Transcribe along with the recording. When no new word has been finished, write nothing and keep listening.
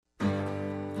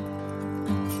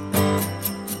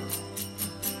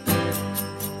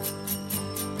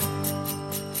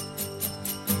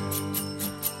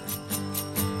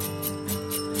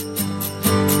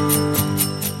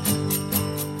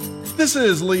This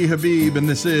is Lee Habib, and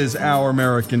this is Our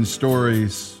American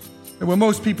Stories. And when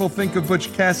most people think of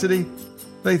Butch Cassidy,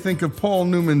 they think of Paul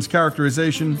Newman's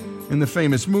characterization in the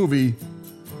famous movie,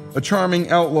 a charming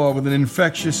outlaw with an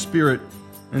infectious spirit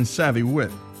and savvy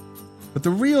wit. But the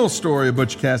real story of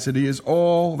Butch Cassidy is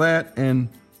all that and,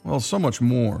 well, so much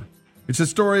more. It's a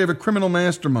story of a criminal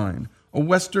mastermind, a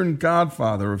Western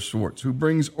godfather of sorts, who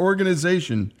brings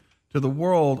organization to the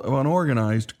world of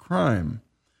unorganized crime.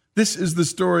 This is the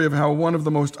story of how one of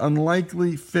the most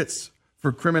unlikely fits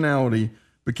for criminality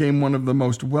became one of the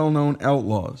most well-known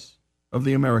outlaws of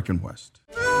the American West.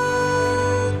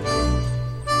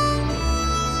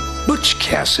 Butch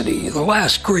Cassidy, the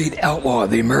last great outlaw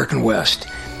of the American West,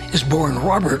 is born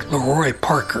Robert Leroy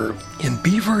Parker in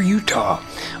Beaver, Utah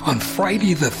on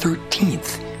Friday the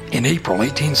 13th in April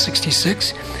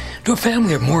 1866 to a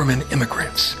family of Mormon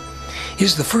immigrants. He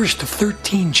is the first of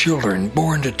 13 children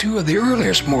born to two of the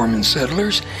earliest Mormon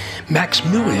settlers,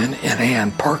 Maximilian and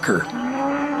Ann Parker.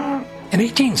 In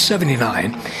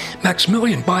 1879,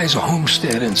 Maximilian buys a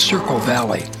homestead in Circle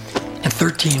Valley, and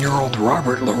 13-year-old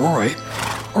Robert Leroy,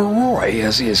 or Roy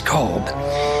as he is called,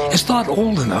 is thought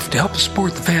old enough to help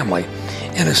support the family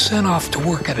and is sent off to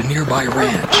work at a nearby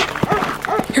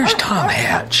ranch. Here's Tom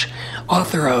Hatch,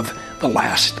 author of The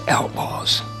Last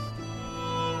Outlaws.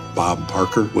 Bob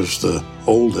Parker was the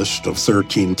oldest of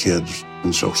 13 kids,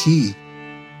 and so he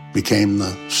became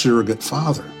the surrogate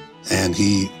father, and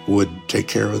he would take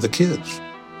care of the kids.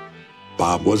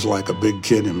 Bob was like a big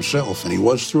kid himself, and he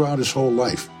was throughout his whole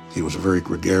life. He was a very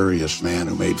gregarious man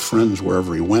who made friends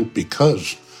wherever he went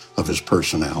because of his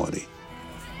personality.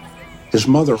 His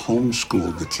mother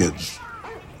homeschooled the kids,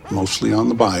 mostly on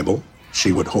the Bible.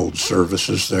 She would hold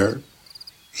services there.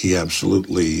 He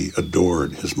absolutely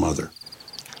adored his mother.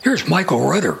 Here's Michael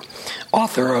Rudder,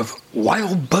 author of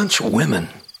Wild Bunch of Women.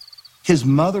 His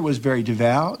mother was very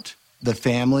devout. The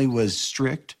family was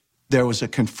strict. There was a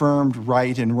confirmed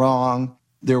right and wrong.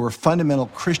 There were fundamental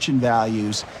Christian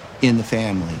values in the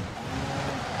family.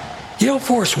 Gale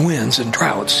force winds and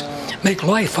droughts make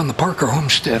life on the Parker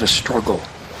homestead a struggle.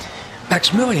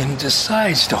 Maximilian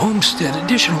decides to homestead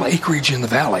additional acreage in the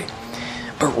valley,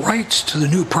 but rights to the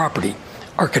new property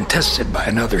are contested by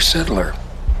another settler.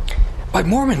 By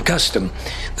Mormon custom,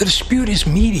 the dispute is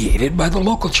mediated by the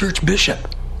local church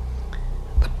bishop.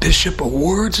 The bishop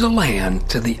awards the land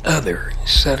to the other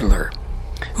settler,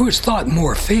 who is thought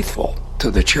more faithful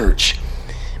to the church.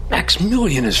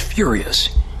 Maximilian is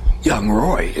furious. Young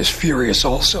Roy is furious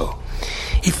also.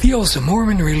 He feels the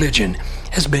Mormon religion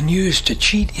has been used to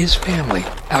cheat his family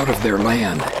out of their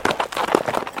land.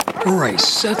 Roy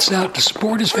sets out to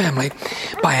support his family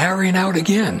by hiring out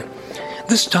again,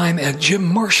 this time at Jim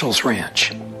Marshall's ranch.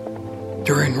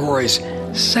 During Roy's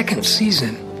second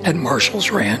season at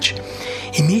Marshall's ranch,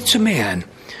 he meets a man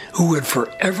who would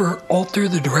forever alter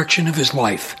the direction of his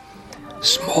life,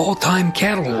 small-time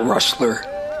cattle rustler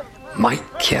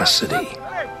Mike Cassidy.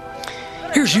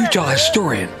 Here's Utah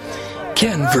historian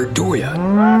Ken Verdoya.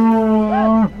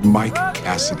 Mike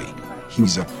Cassidy.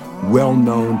 He's a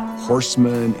well-known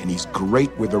horseman, and he's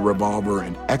great with a revolver,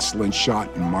 an excellent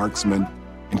shot and marksman.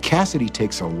 And Cassidy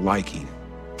takes a liking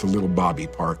to little Bobby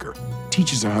Parker,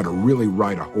 teaches him how to really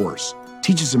ride a horse,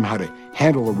 teaches him how to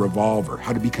handle a revolver,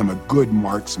 how to become a good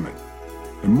marksman.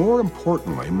 And more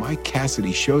importantly, Mike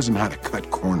Cassidy shows him how to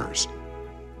cut corners.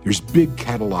 There's big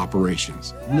cattle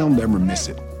operations, and they'll never miss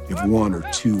it if 1 or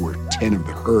 2 or 10 of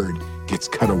the herd gets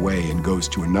cut away and goes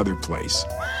to another place.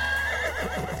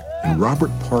 And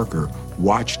Robert Parker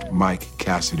watched Mike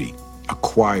Cassidy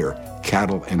acquire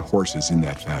cattle and horses in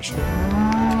that fashion.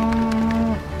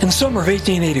 In the summer of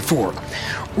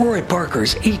 1884, Roy Parker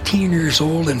is 18 years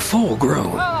old and full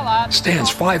grown,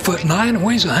 stands 5'9" and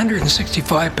weighs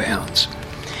 165 pounds.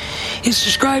 He's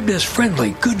described as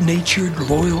friendly, good-natured,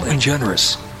 loyal, and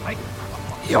generous.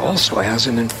 He also has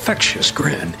an infectious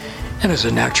grin and is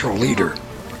a natural leader.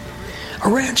 A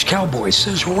ranch cowboy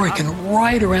says Roy can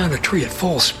ride around a tree at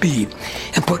full speed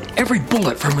and put every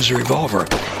bullet from his revolver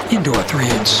into a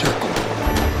 3-inch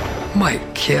circle.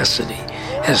 Mike Cassidy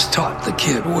has taught the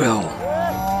kid well.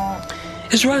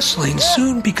 His wrestling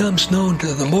soon becomes known to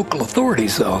the local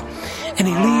authorities, though, and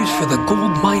he leaves for the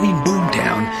gold mining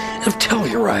boomtown of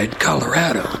Telluride,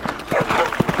 Colorado.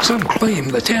 Some claim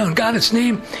the town got its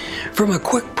name from a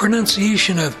quick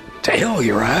pronunciation of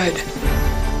Telluride.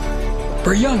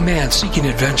 For a young man seeking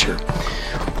adventure,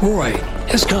 Roy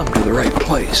has come to the right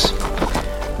place.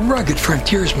 Rugged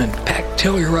frontiersmen pack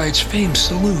Telluride's famed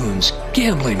saloons,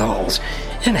 gambling halls,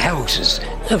 and houses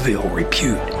of ill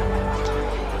repute.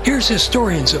 Here's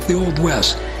historians of the Old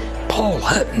West, Paul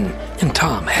Hutton and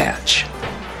Tom Hatch.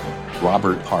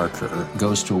 Robert Parker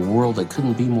goes to a world that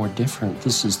couldn't be more different.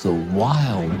 This is the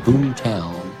wild,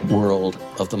 boomtown world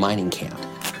of the mining camp.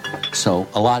 So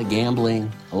a lot of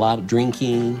gambling, a lot of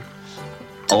drinking,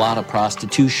 a lot of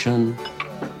prostitution,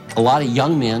 a lot of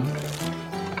young men,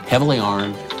 heavily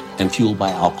armed and fueled by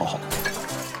alcohol.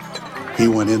 He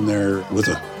went in there with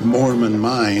a Mormon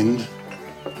mind,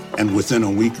 and within a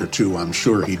week or two, I'm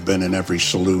sure he'd been in every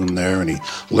saloon there, and he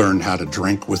learned how to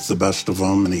drink with the best of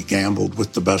them, and he gambled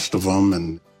with the best of them,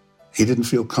 and he didn't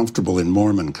feel comfortable in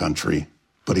Mormon country,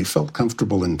 but he felt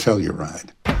comfortable in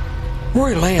Telluride.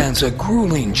 Roy lands a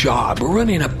grueling job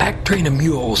running a pack train of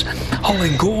mules,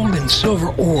 hauling gold and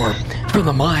silver ore from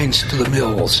the mines to the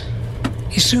mills.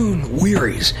 He soon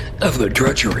wearies of the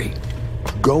drudgery.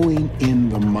 Going in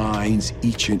the mines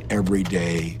each and every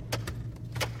day,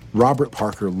 Robert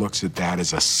Parker looks at that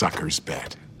as a sucker's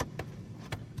bet.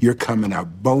 You're coming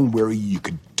out bone weary, you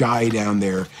could die down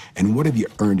there, and what have you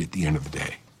earned at the end of the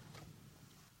day?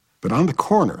 But on the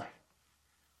corner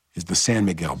is the San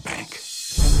Miguel Bank.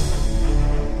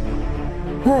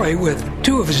 Roy, with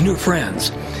two of his new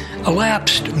friends, a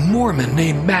lapsed Mormon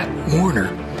named Matt Warner,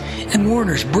 and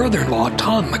Warner's brother-in-law,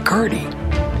 Tom McCarty,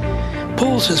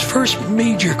 pulls his first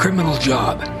major criminal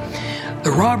job,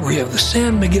 the robbery of the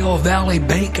San Miguel Valley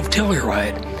Bank of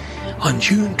Telluride on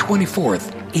June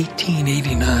 24th,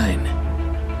 1889.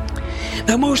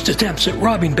 Now, most attempts at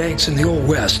robbing banks in the Old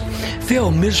West fail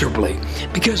miserably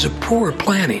because of poor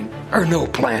planning, or no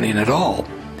planning at all.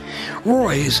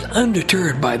 Roy is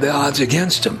undeterred by the odds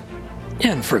against him,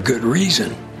 and for good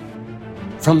reason.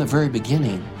 From the very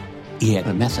beginning, he had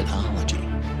a methodology.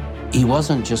 He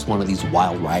wasn't just one of these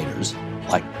wild riders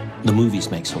like the movies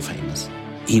make so famous.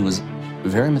 He was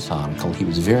very methodical, he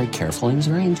was very careful, he was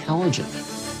very intelligent.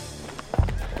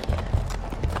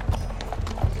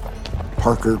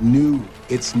 Parker knew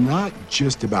it's not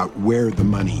just about where the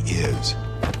money is,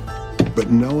 but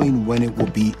knowing when it will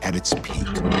be at its peak.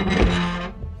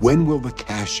 When will the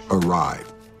cash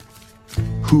arrive?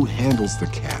 Who handles the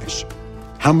cash?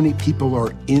 How many people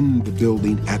are in the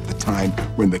building at the time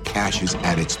when the cash is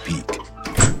at its peak?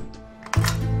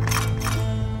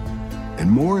 And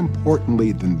more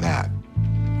importantly than that,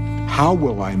 how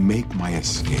will I make my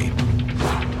escape?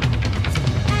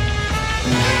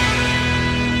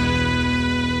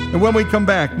 And when we come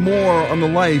back, more on the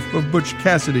life of Butch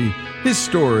Cassidy, his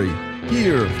story,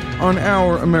 here on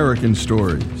Our American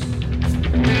Stories.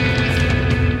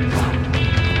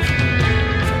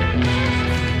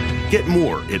 Get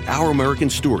more at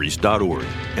ouramericanstories.org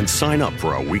and sign up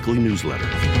for our weekly newsletter.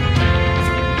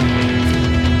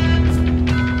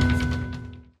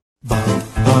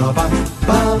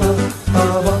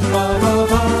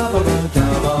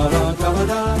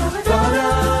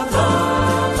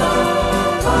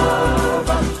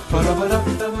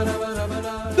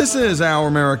 This is Our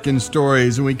American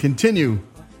Stories, and we continue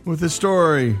with the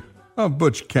story of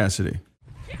Butch Cassidy.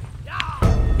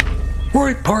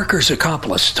 Roy Parker's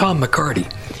accomplice, Tom McCarty,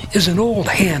 is an old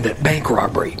hand at bank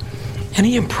robbery, and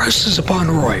he impresses upon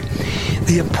Roy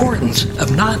the importance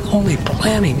of not only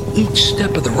planning each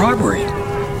step of the robbery,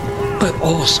 but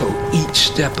also each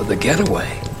step of the getaway.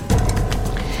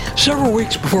 Several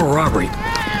weeks before robbery,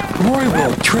 Roy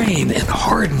will train and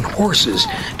harden horses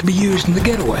to be used in the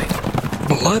getaway.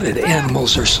 Blooded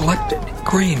animals are selected,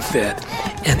 grain-fed,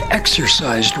 and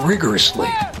exercised rigorously.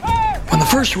 When the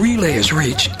first relay is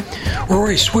reached,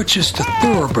 Roy switches to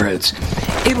thoroughbreds,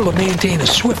 able to maintain a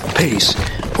swift pace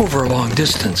over a long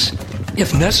distance.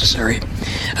 If necessary,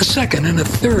 a second and a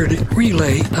third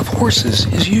relay of horses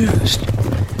is used.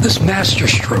 This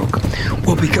masterstroke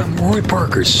will become Roy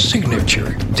Parker's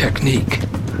signature technique.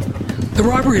 The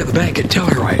robbery of the bank at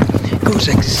Telluride goes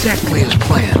exactly as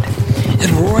planned,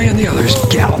 and Roy and the others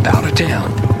gallop out of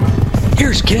town.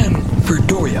 Here's Ken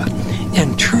Verdoya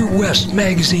and True West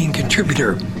magazine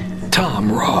contributor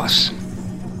Tom Ross.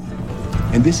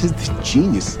 And this is the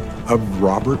genius of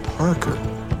Robert Parker.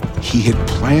 He had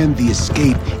planned the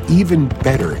escape even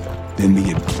better than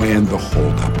he had planned the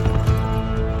holdup.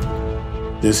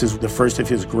 This is the first of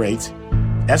his great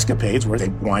escapades where they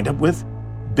wind up with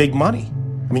big money.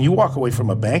 I mean, you walk away from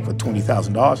a bank with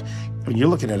 $20,000. I mean, you're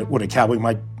looking at what a cowboy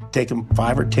might take him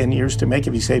 5 or 10 years to make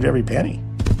if he saved every penny.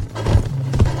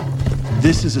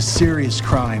 This is a serious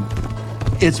crime.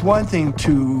 It's one thing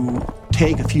to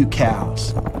take a few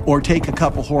cows or take a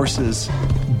couple horses,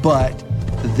 but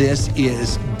this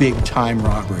is big-time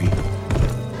robbery.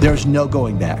 There's no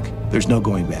going back. There's no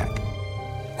going back.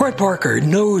 Roy Parker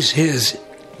knows his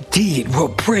deed will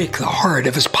break the heart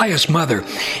of his pious mother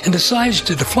and decides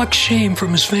to deflect shame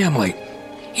from his family.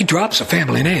 He drops a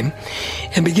family name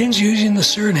and begins using the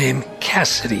surname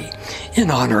Cassidy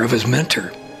in honor of his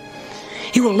mentor.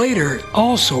 He will later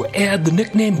also add the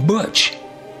nickname Butch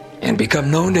and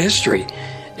become known to history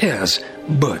as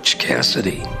Butch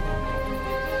Cassidy.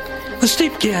 The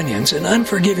steep canyons and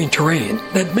unforgiving terrain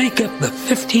that make up the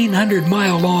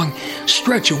 1,500-mile-long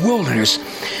stretch of wilderness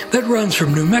that runs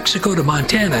from New Mexico to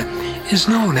Montana is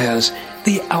known as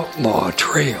the Outlaw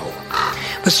Trail.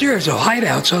 The series of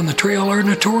hideouts on the trail are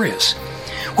notorious,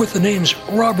 with the names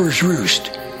Robber's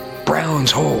Roost,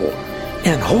 Brown's Hole,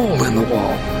 and Hole in the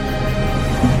Wall.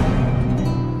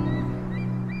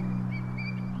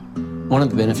 One of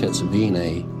the benefits of being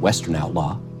a Western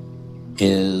outlaw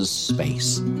is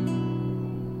space.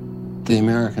 The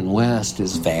American West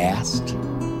is vast.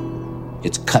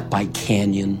 It's cut by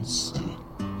canyons,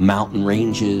 mountain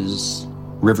ranges,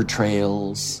 river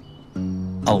trails.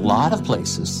 A lot of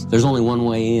places, there's only one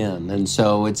way in, and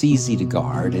so it's easy to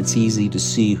guard. It's easy to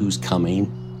see who's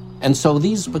coming. And so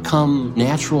these become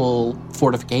natural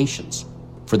fortifications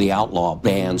for the outlaw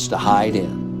bands to hide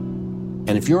in.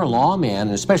 And if you're a lawman,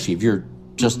 and especially if you're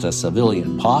just a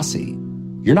civilian posse,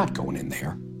 you're not going in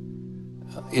there.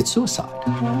 It's suicide.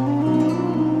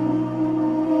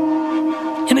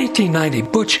 In 1890,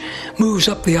 Butch moves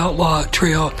up the Outlaw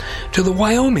Trail to the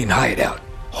Wyoming hideout,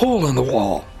 Hole in the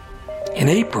Wall. In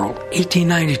April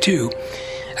 1892,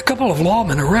 a couple of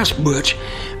lawmen arrest Butch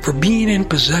for being in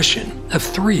possession of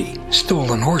 3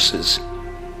 stolen horses.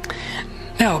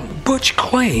 Now, Butch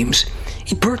claims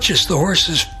he purchased the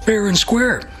horses fair and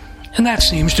square, and that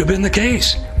seems to have been the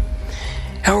case.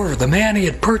 However, the man he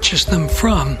had purchased them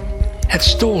from had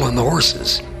stolen the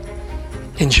horses.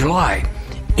 In July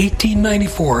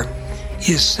 1894,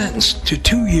 he is sentenced to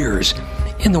 2 years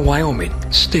in the Wyoming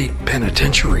State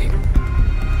Penitentiary.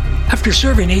 After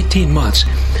serving 18 months,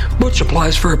 Butch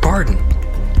applies for a pardon.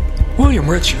 William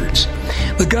Richards,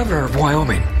 the governor of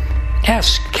Wyoming,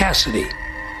 asks Cassidy,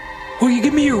 "Will you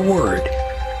give me your word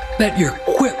that you'll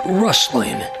quit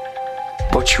rustling?"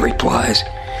 Butch replies,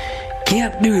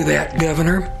 "Can't do that,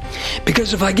 Governor,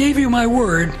 because if I gave you my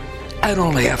word, I'd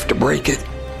only have to break it.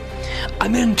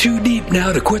 I'm in too deep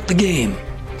now to quit the game.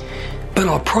 But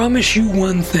I'll promise you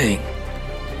one thing.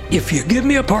 If you give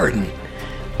me a pardon,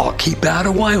 I'll keep out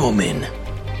of Wyoming."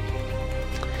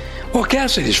 Well,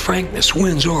 Cassidy's frankness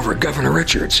wins over Governor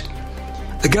Richards.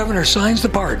 The governor signs the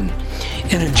pardon,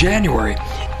 and in January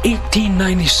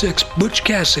 1896, Butch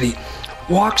Cassidy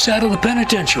walks out of the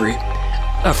penitentiary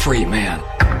a free man.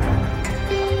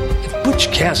 If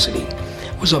Butch Cassidy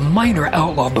was a minor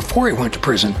outlaw before he went to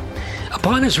prison,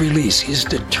 upon his release, he is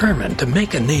determined to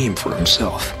make a name for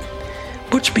himself.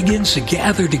 Butch begins to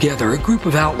gather together a group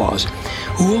of outlaws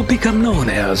who will become known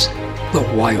as the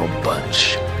Wild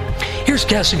Bunch. Here's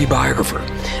Cassidy biographer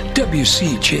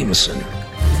W.C. Jameson.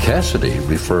 Cassidy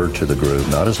referred to the group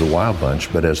not as the Wild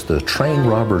Bunch, but as the Train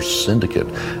Robbers Syndicate.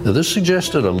 Now, this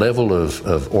suggested a level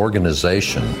of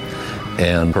organization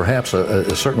and perhaps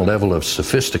a certain level of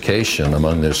sophistication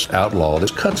among this outlaw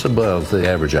that cuts above the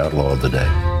average outlaw of the day.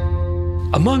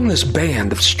 Among this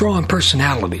band of strong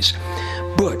personalities,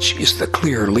 Butch is the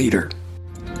clear leader.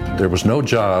 There was no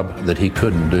job that he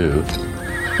couldn't do.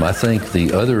 I think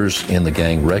the others in the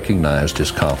gang recognized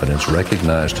his competence,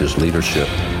 recognized his leadership,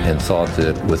 and thought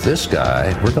that with this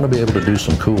guy, we're going to be able to do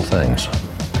some cool things.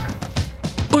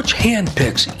 Butch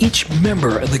handpicks each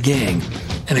member of the gang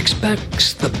and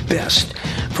expects the best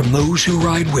from those who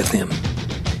ride with him.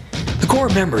 The core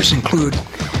members include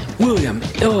William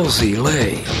Elsie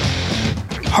Lay,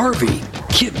 Harvey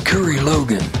Kid Curry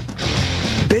Logan,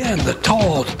 Ben the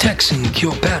Tall Texan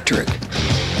Kilpatrick,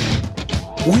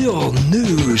 Will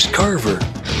News Carver,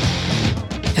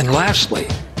 and lastly,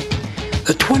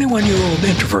 the 21-year-old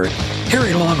introvert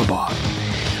Harry Longabaugh,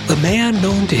 the man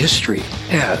known to history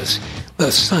as the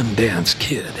Sundance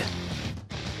Kid.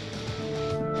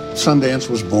 Sundance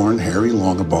was born Harry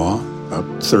Longabaugh,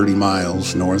 about 30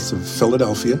 miles north of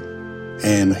Philadelphia,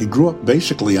 and he grew up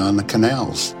basically on the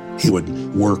canals. He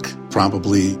would work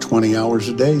probably 20 hours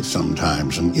a day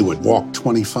sometimes, and he would walk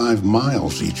 25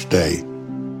 miles each day.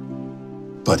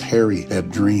 But Harry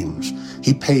had dreams.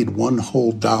 He paid $1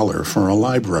 whole for a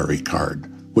library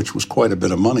card, which was quite a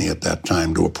bit of money at that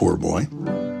time to a poor boy.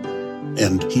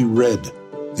 And he read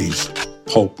these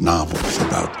pulp novels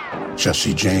about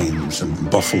Jesse James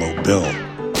and Buffalo Bill.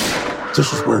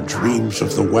 This is where dreams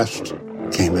of the West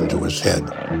came into his head.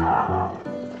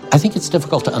 I think it's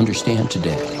difficult to understand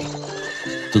today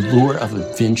the lure of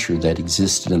adventure that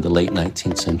existed in the late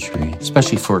 19th century,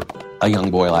 especially for a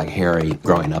young boy like Harry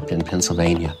growing up in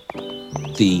Pennsylvania.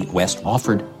 The West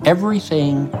offered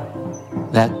everything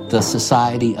that the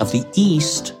society of the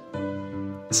East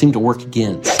seemed to work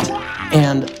against.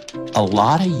 And a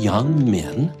lot of young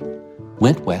men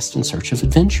went west in search of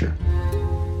adventure.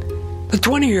 The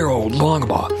 20-year-old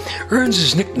Longbaugh earns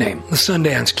his nickname, the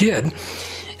Sundance Kid,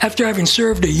 after having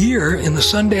served a year in the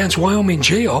Sundance, Wyoming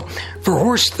jail for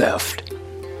horse theft.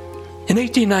 In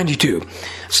 1892,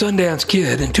 Sundance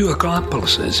Kid and two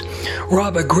accomplices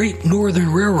rob a Great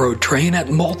Northern Railroad train at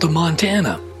Malta,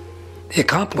 Montana. The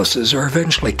accomplices are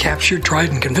eventually captured,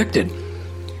 tried, and convicted.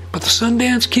 But the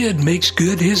Sundance Kid makes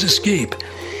good his escape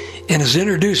and is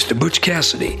introduced to Butch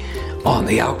Cassidy on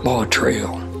the Outlaw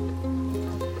Trail.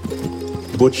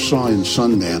 Butch saw in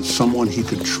Sundance someone he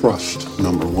could trust,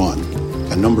 number one,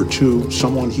 and number two,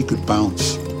 someone he could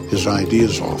bounce his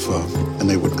ideas off of, and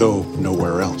they would go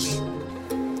nowhere else.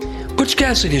 Butch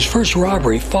Cassidy's first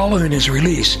robbery following his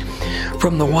release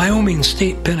from the Wyoming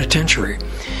State Penitentiary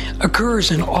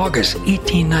occurs in August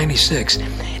 1896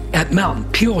 at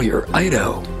Mount Pelier,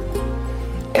 Idaho.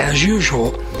 As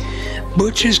usual,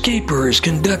 Butch's caper is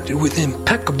conducted with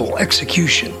impeccable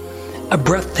execution, a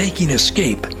breathtaking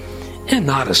escape, and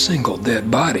not a single dead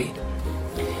body.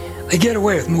 They get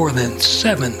away with more than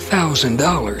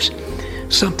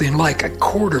 $7,000, something like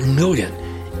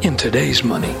 $250,000 in today's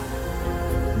money.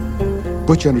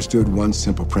 Butch understood one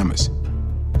simple premise.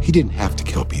 He didn't have to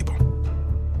kill people.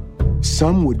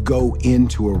 Some would go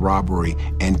into a robbery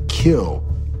and kill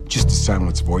just to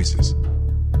silence voices.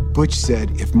 Butch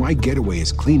said, if my getaway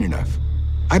is clean enough,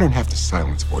 I don't have to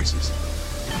silence voices.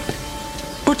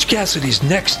 Butch Cassidy's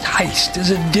next heist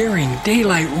is a daring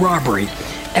daylight robbery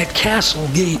at Castle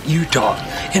Gate, Utah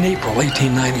in April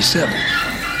 1897.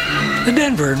 The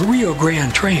Denver and Rio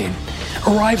Grande train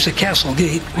arrives at Castle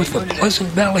Gate with the Pleasant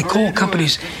Valley Coal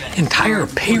Company's entire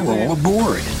payroll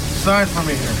aboard. Sign for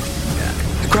me here.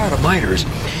 The crowd of miners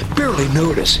barely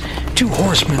notice two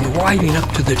horsemen riding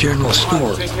up to the general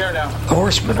store. The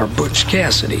horsemen are Butch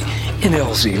Cassidy and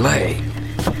L.Z. Lay.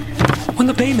 When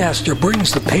the paymaster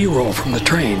brings the payroll from the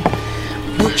train,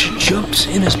 Butch jumps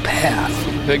in his path.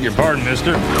 Beg your pardon,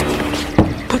 mister.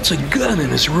 Puts a gun in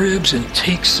his ribs and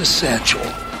takes the satchel.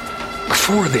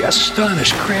 Before the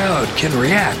astonished crowd can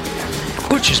react,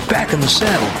 Butch is back in the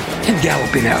saddle and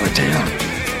galloping out of town.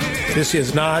 This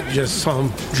is not just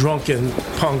some drunken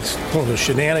punks pulling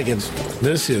shenanigans.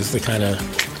 This is the kind of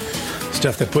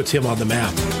stuff that puts him on the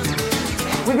map.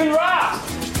 We've been robbed!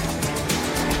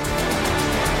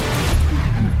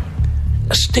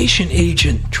 A station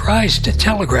agent tries to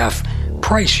telegraph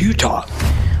Price, Utah,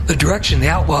 the direction the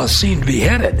outlaws seem to be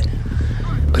headed.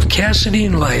 But Cassidy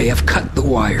and Lay have cut the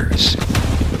wires.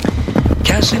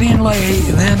 Cassidy and Lay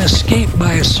then escape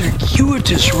by a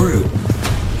circuitous route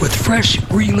with fresh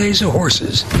relays of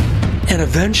horses and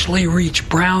eventually reach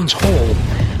Brown's Hole,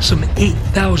 some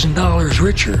 $8,000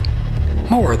 richer,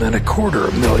 more than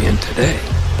 $250,000 today.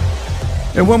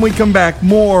 And when we come back,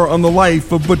 more on the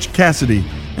life of Butch Cassidy.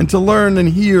 And to learn and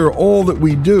hear all that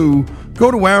we do,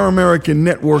 go to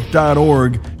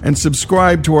OurAmericanNetwork.org and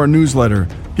subscribe to our newsletter.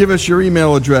 Give us your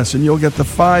email address and you'll get the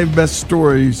 5 best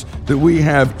stories that we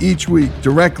have each week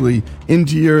directly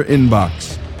into your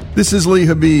inbox. This is Lee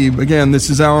Habib. Again, this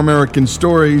is Our American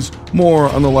Stories. More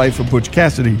on the life of Butch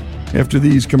Cassidy after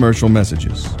these commercial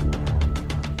messages.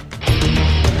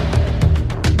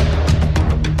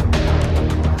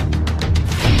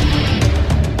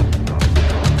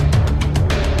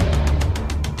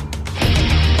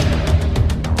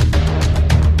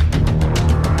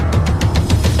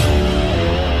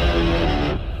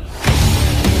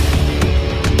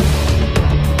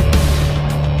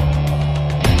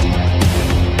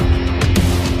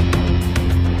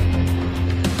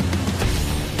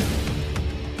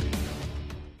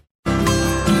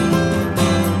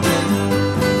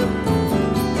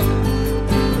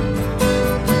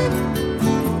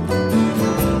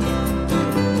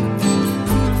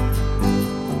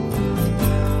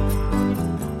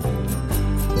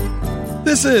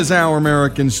 This is Our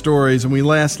American Stories, and we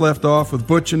last left off with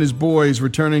Butch and his boys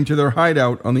returning to their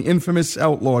hideout on the infamous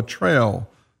Outlaw Trail.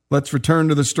 Let's return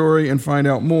to the story and find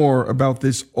out more about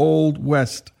this Old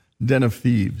West den of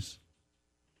thieves.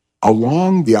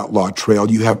 Along the Outlaw Trail,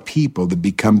 you have people that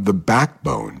become the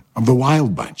backbone of the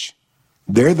Wild Bunch.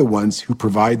 They're the ones who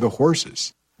provide the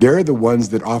horses. They're the ones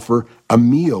that offer a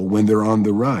meal when they're on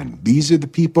the run. These are the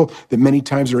people that many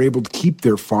times are able to keep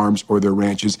their farms or their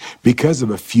ranches because of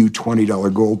a few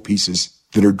 $20 gold pieces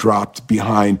that are dropped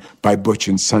behind by Butch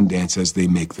and Sundance as they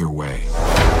make their way.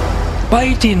 By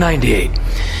 1898,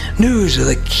 news of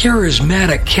the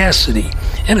charismatic Cassidy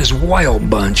and his Wild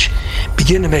Bunch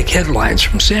began to make headlines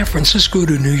from San Francisco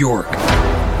to New York.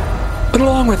 But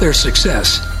along with their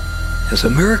success, as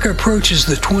America approaches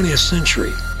the 20th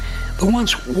century, the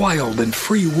once wild and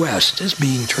free West is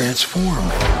being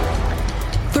transformed.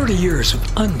 30 years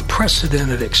of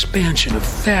unprecedented expansion of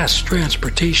fast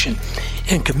transportation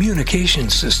and communication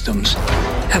systems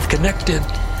have connected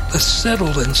the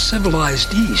settled and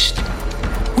civilized East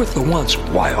with the once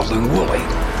wild and woolly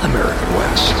American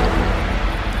West.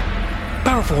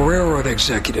 Powerful railroad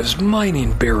executives,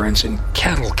 mining barons, and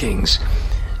cattle kings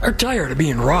are tired of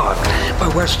being robbed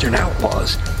by Western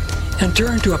outlaws and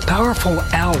turn to a powerful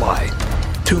ally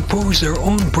to impose their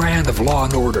own brand of law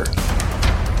and order,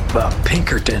 the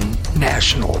Pinkerton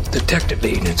National Detective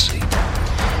Agency.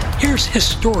 Here's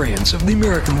historians of the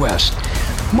American West,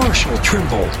 Marshall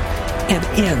Trimble and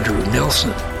Andrew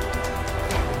Nelson.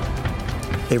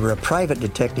 They were a private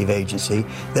detective agency,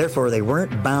 therefore they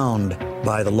weren't bound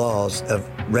by the laws of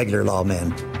regular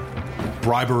lawmen.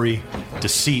 Bribery,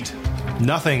 deceit,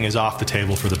 nothing is off the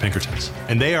table for the Pinkertons.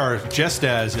 And they are just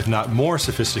as, if not more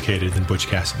sophisticated than Butch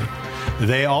Cassidy.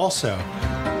 They also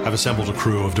have assembled a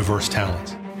crew of diverse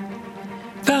talents.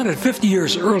 Founded 50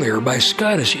 years earlier by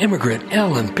Scottish immigrant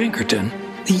Alan Pinkerton,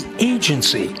 the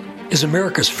agency is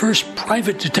America's first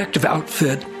private detective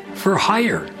outfit for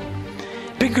hire.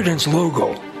 Pinkerton's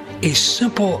logo, a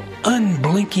simple,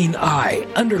 unblinking eye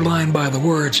underlined by the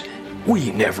words,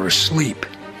 "We never sleep,"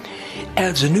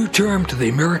 adds a new term to the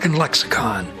American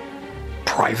lexicon,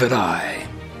 private eye.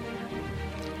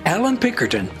 Alan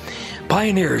Pinkerton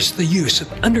pioneers the use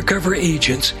of undercover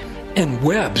agents and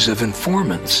webs of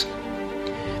informants.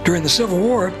 During the Civil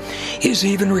War, he is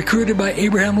even recruited by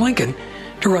Abraham Lincoln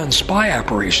to run spy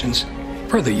operations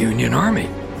for the Union Army.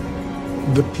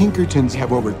 The Pinkertons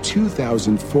have over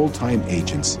 2,000 full-time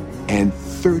agents and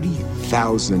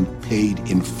 30,000 paid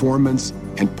informants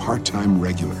and part-time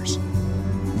regulars.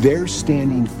 Their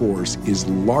standing force is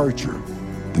larger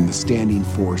than the standing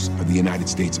force of the United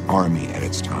States Army at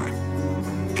its time.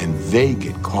 And they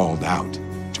get called out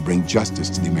to bring justice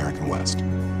to the American West.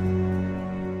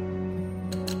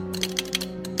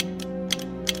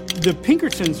 The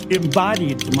Pinkertons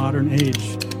embodied the modern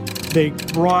age. They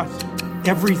brought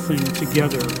everything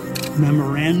together: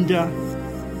 memoranda,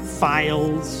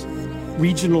 files,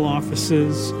 regional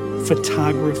offices,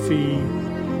 photography,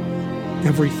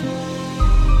 everything.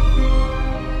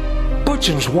 Butch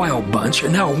and his wild bunch are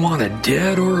now wanted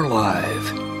dead or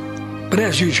alive. But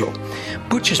as usual,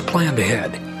 Butch has planned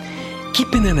ahead,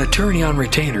 keeping an attorney on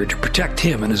retainer to protect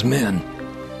him and his men.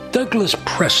 Douglas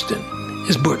Preston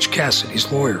is Butch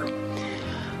Cassidy's lawyer.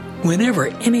 Whenever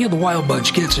any of the wild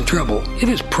bunch gets in trouble, it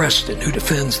is Preston who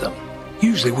defends them,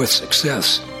 usually with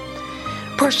success.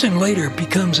 Preston later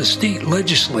becomes a state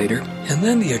legislator and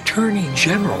then the Attorney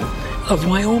General of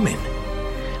Wyoming.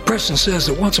 Preston says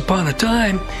that once upon a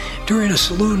time, during a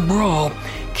saloon brawl,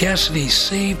 Cassidy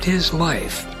saved his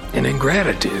life, and in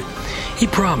gratitude, he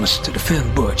promised to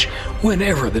defend Butch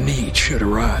whenever the need should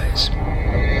arise.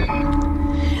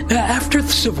 Now, after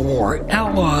the Civil War,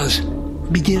 outlaws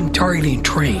began targeting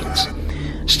trains,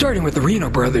 starting with the Reno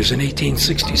brothers in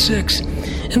 1866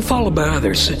 and followed by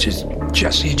others such as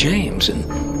Jesse James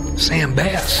and Sam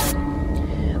Bass.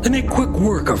 They make quick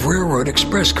work of railroad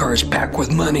express cars packed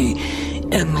with money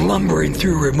and lumbering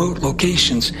through remote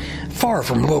locations far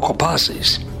from local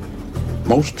posses.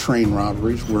 Most train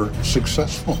robberies were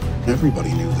successful.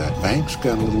 Everybody knew that. Banks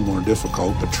got a little more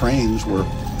difficult, but trains were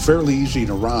fairly easy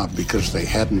to rob because they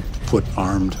hadn't put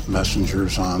armed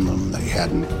messengers on them. They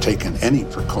hadn't taken any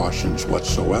precautions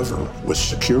whatsoever with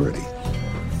security.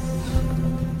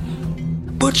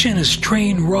 Butch and his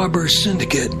train robber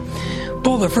syndicate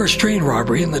pulled their first train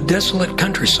robbery in the desolate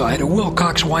countryside of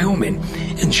Wilcox, Wyoming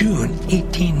in June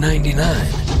 1899.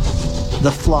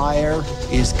 The flyer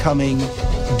is coming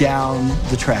down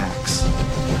the tracks.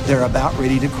 They're about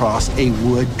ready to cross a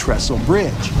wood trestle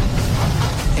bridge.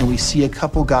 And we see a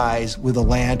couple guys with a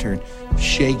lantern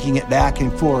shaking it back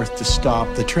and forth to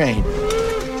stop the train.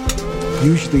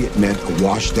 Usually it meant a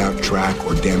washed out track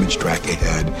or damaged track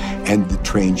ahead, and the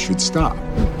train should stop.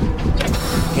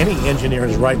 Any engineer in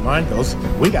his right mind goes,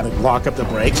 we got to lock up the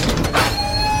brakes.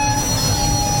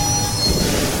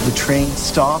 The train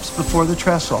stops before the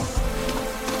trestle.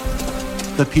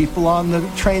 The people on the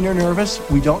train are nervous.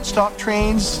 We don't stop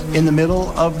trains in the middle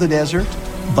of the desert,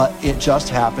 but it just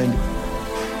happened.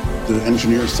 The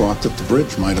engineers thought that the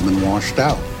bridge might have been washed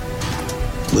out.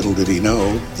 Little did he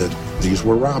know that these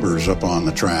were robbers up on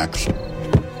the tracks.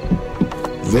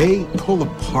 They pull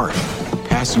apart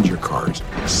passenger cars,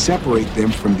 separate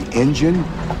them from the engine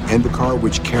and the car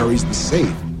which carries the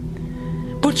safe.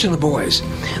 Butch and the boys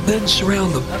then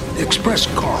surround the express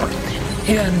car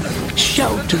and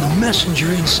shout to the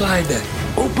messenger inside to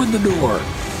open the door.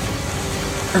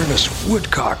 Ernest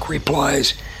Woodcock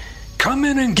replies, come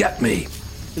in and get me.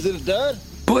 Is it a dud?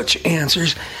 Butch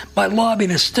answers by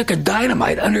lobbing a stick of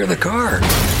dynamite under the car.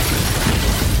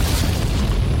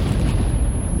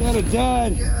 Not a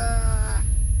dud.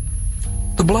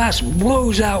 The blast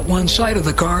blows out one side of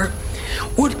the car.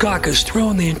 Woodcock is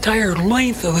thrown the entire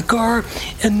length of the car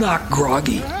and knocked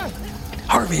groggy.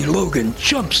 Harvey Logan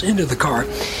jumps into the car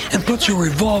and puts a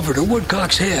revolver to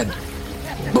Woodcock's head.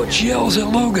 Butch yells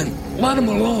at Logan, "Let him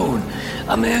alone.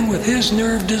 A man with his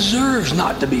nerve deserves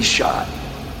not to be shot."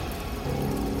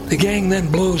 The gang then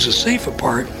blows the safe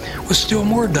apart with still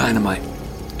more dynamite.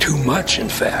 Too much, in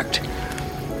fact.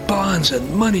 Bonds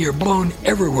and money are blown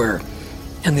everywhere,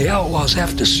 and the outlaws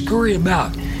have to scurry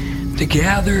about to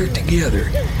gather together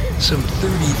some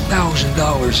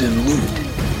 $30,000 in loot.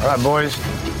 All right, boys,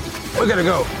 we gotta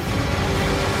go.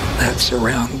 That's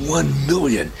around $1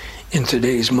 million in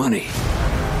today's money.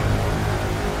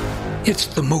 It's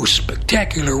the most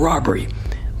spectacular robbery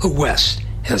the West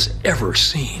has ever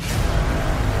seen.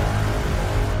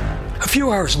 A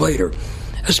few hours later,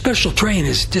 a special train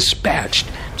is dispatched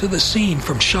to the scene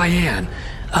from Cheyenne,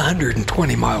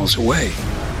 120 miles away.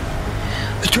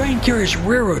 The train carries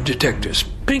railroad detectives,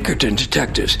 Pinkerton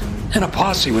detectives, and a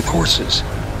posse with horses.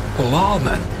 The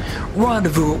lawmen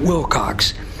rendezvous at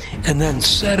Wilcox and then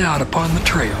set out upon the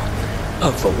trail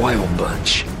of the Wild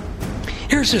Bunch.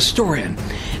 Here's historian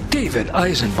David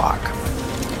Eisenbach.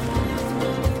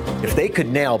 If they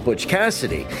could nail Butch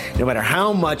Cassidy, no matter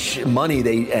how much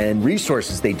money and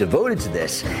resources they devoted to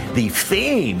this, the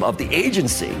fame of the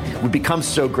agency would become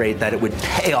so great that it would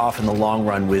pay off in the long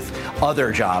run with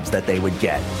other jobs that they would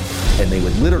get. And they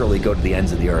would literally go to the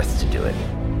ends of the earth to do it.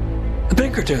 The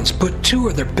Pinkertons put two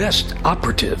of their best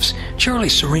operatives, Charlie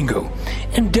Siringo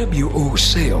and W.O.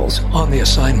 Sales, on the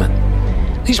assignment.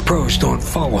 These pros don't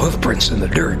follow hoofprints in the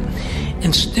dirt.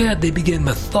 Instead, they begin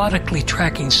methodically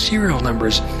tracking serial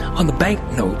numbers on the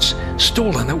banknotes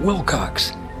stolen at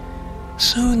Wilcox.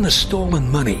 Soon the stolen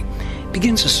money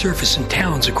begins to surface in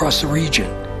towns across the region.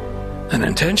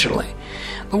 Unintentionally,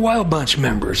 the Wild Bunch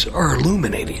members are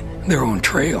illuminating their own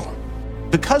trail.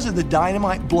 Because of the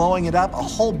dynamite blowing it up, a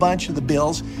whole bunch of the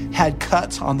bills had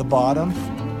cuts on the bottom.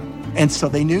 And so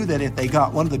they knew that if they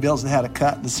got one of the bills that had a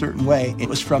cut in a certain way, it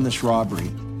was from this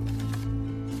robbery.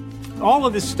 All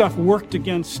of this stuff worked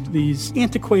against these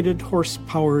antiquated,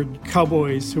 horse-powered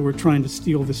cowboys who were trying to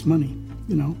steal this money.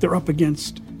 You know, they're up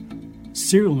against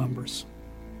serial numbers.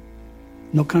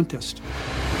 No contest.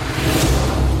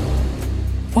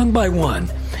 One by one,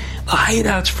 the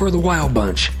hideouts for the Wild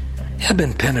Bunch have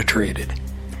been penetrated.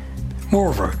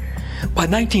 Moreover, by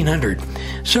 1900,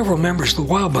 several members of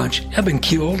the Wild Bunch have been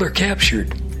killed or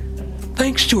captured.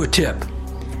 Thanks to a tip,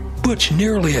 Butch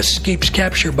narrowly escapes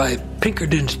capture by a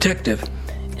Pinkerton detective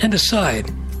and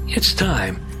decide it's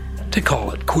time to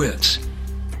call it quits.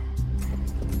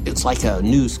 It's like a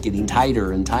noose getting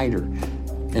tighter and tighter.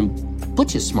 And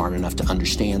Butch is smart enough to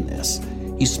understand this.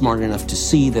 He's smart enough to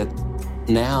see that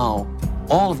now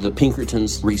all of the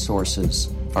Pinkertons' resources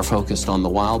are focused on the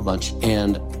Wild Bunch,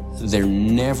 and they're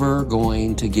never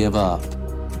going to give up.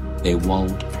 They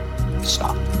won't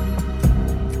stop.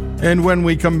 And when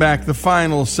we come back, the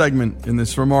final segment in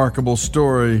this remarkable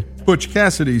story, Butch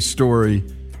Cassidy's story,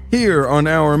 here on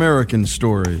Our American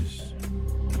Stories.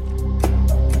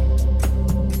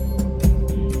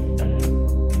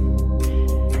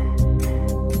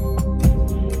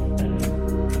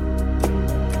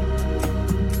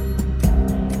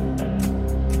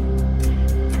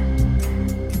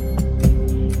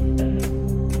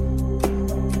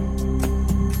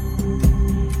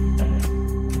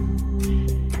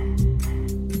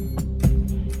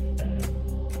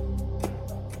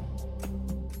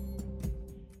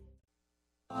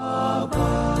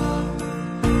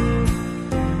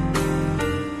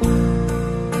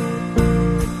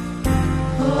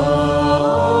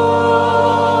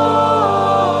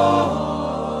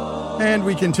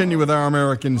 Continue with Our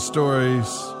American Stories,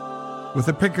 with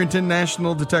the Pinkerton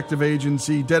National Detective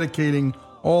Agency dedicating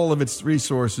all of its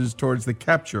resources towards the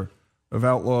capture of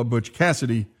outlaw Butch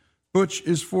Cassidy. Butch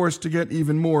is forced to get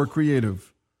even more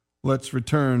creative. Let's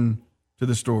return to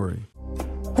the story.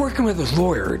 Working with his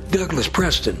lawyer, Douglas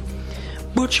Preston,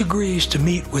 Butch agrees to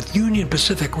meet with Union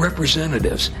Pacific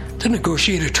representatives to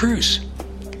negotiate a truce.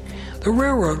 The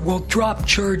railroad will drop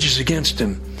charges against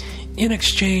him in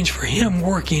exchange for him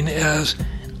working as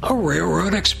a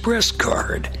railroad express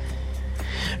guard.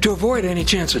 To avoid any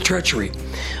chance of treachery,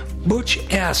 Butch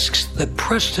asks that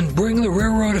Preston bring the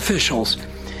railroad officials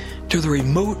to the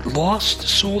remote Lost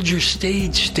Soldier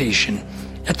stage station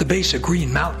at the base of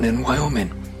Green Mountain in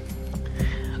Wyoming.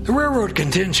 The railroad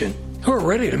contingent, who are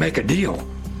ready to make a deal,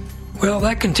 Well,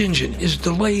 that contingent is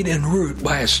delayed en route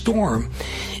by a storm,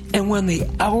 and when the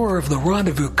hour of the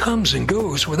rendezvous comes and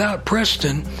goes without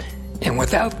Preston and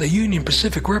without the Union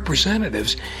Pacific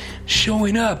representatives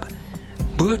showing up,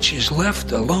 Butch is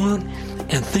left alone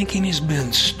and thinking he's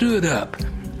been stood up,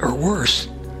 or worse,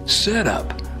 set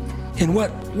up. In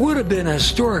what would have been a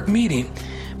historic meeting,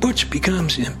 Butch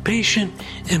becomes impatient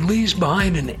and leaves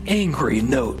behind an angry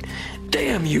note.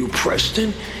 "Damn you,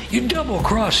 Preston, you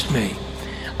double-crossed me.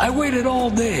 I waited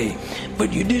all day,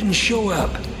 but you didn't show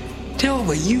up. Tell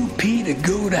the UP to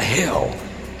go to hell,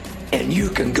 and you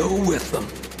can go with them."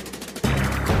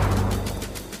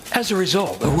 As a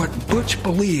result of what Butch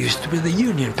believes to be the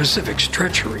Union Pacific's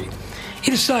treachery,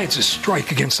 he decides to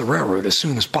strike against the railroad as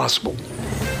soon as possible.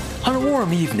 On a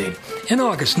warm evening in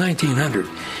August 1900,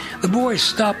 the boys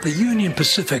stop the Union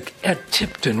Pacific at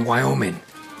Tipton, Wyoming.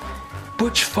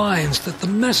 Butch finds that the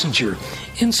messenger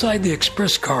inside the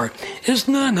express car is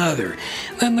none other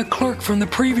than the clerk from the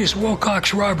previous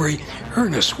Wilcox robbery,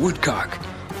 Ernest Woodcock.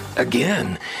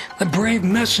 Again, the brave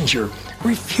messenger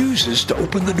refuses to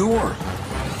open the door.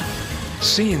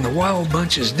 Seeing the Wild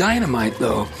Bunch's dynamite,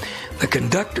 though, the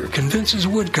conductor convinces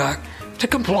Woodcock to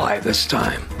comply this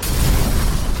time.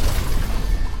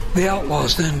 The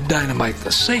outlaws then dynamite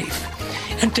the safe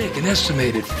and take an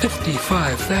estimated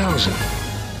 $55,000.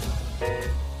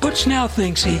 Butch now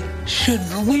thinks he should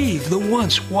leave the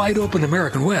once wide-open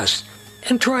American West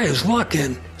and try his luck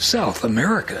in South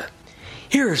America.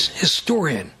 Here's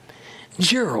historian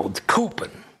Gerald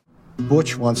Copen.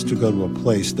 Butch wants to go to a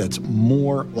place that's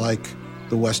more like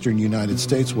the Western United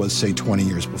States was, say, 20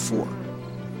 years before,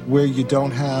 where you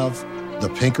don't have the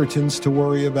Pinkertons to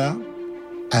worry about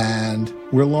and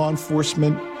where law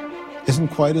enforcement isn't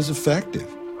quite as effective.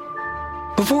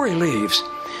 Before he leaves,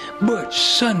 Butch,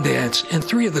 Sundance, and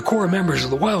 3 of the core members of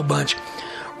the Wild Bunch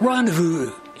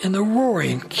rendezvous in the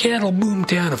roaring cattle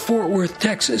boomtown of Fort Worth,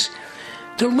 Texas,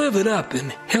 to live it up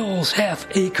in Hell's Half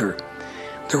Acre,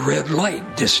 the red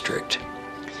light district.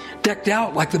 Decked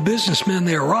out like the businessmen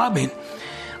they are robbing,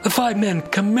 the 5 men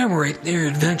commemorate their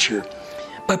adventure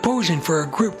by posing for a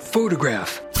group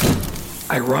photograph.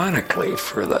 Ironically,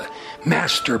 for the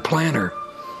master planner,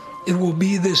 it will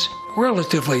be this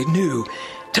relatively new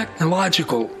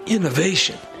technological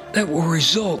innovation that will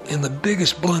result in the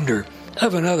biggest blunder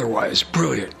of an otherwise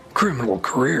brilliant criminal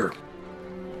career.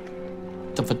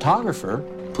 The photographer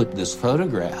put this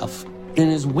photograph in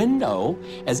his window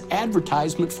as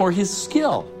advertisement for his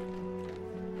skill.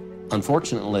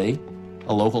 Unfortunately,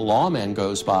 a local lawman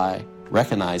goes by,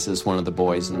 recognizes one of the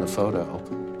boys in the photo,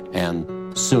 and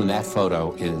soon that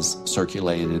photo is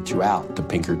circulated throughout the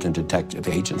Pinkerton Detective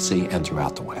Agency and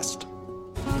throughout the West.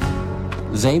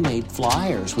 They made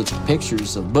flyers with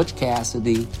pictures of Butch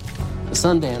Cassidy, the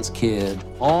Sundance Kid,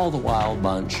 all the Wild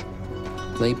Bunch.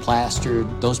 They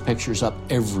plastered those pictures up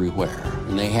everywhere,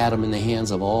 and they had them in the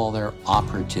hands of all their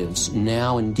operatives.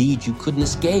 Now, indeed, you couldn't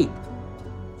escape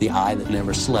the eye that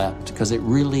never slept, because it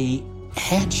really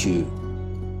had you.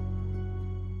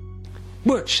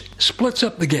 Butch splits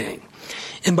up the gang,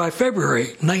 and by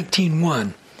February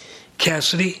 1901,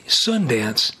 Cassidy,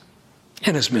 Sundance,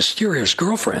 and his mysterious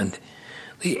girlfriend,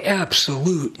 the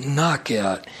absolute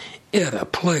knockout Etta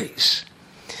Place,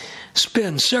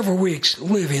 spend several weeks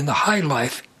living the high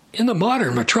life in the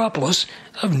modern metropolis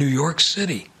of New York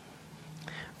City.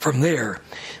 From there,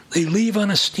 they leave on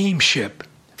a steamship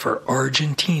for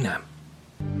Argentina.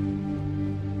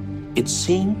 It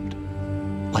seemed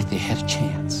like they had a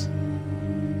chance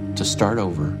to start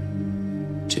over,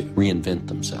 to reinvent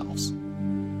themselves.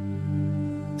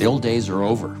 The old days are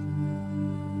over.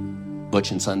 Butch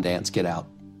and Sundance get out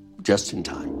just in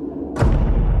time.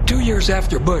 2 years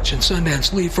after Butch and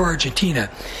Sundance leave for Argentina,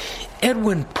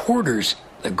 Edwin Porter's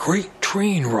The Great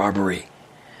Train Robbery,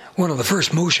 one of the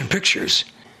first motion pictures,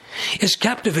 is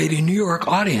captivating New York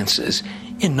audiences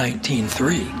in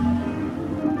 1903.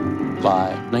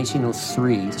 By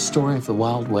 1903, the story of the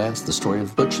Wild West, the story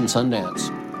of Butch and Sundance,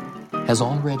 has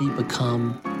already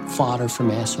become fodder for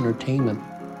mass entertainment.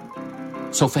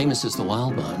 So famous is the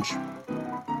Wild Bunch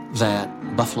that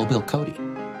Buffalo Bill Cody,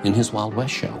 in his Wild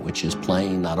West show, which is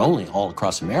playing not only all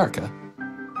across America,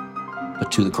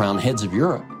 but to the crowned heads of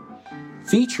Europe,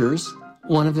 features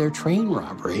one of their train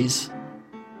robberies.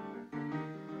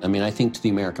 I mean, I think to the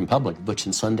American public, Butch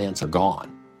and Sundance are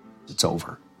gone. It's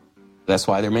over. That's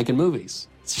why they're making movies.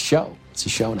 It's a show. It's a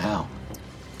show now.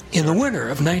 In the winter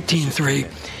of 1903,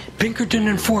 Pinkerton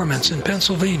informants in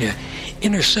Pennsylvania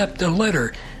intercept a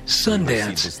letter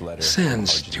Sundance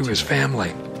sends to his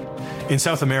family. In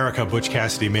South America, Butch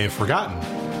Cassidy may have forgotten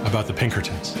about the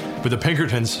Pinkertons, but the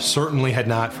Pinkertons certainly had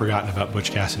not forgotten about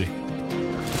Butch Cassidy.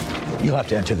 You'll have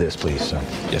to enter this, please, son.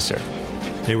 Yes, sir.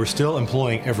 They were still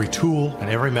employing every tool and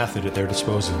every method at their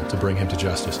disposal to bring him to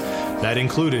justice. That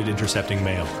included intercepting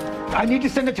mail. I need to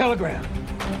send a telegram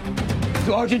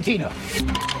to Argentina.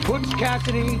 Butch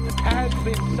Cassidy has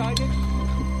been cited.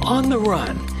 On the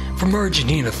run from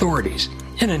Argentine authorities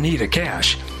and Anita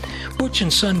Cash, Butch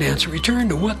and Sundance return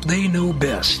to what they know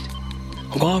best.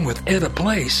 Along with Etta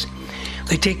Place,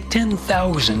 they take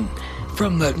 $10,000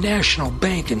 from the National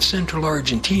Bank in Central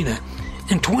Argentina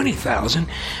and $20,000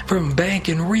 from a bank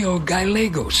in Rio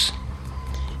Gallegos.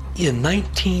 In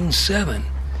 1907,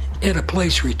 Etta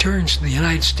Place returns to the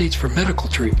United States for medical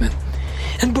treatment,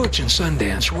 and Butch and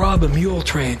Sundance rob a mule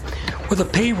train with a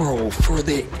payroll for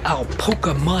the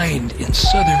Alpoca mine in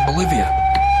southern Bolivia.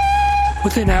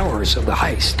 Within hours of the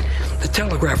heist, the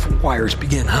telegraph wires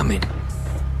begin humming.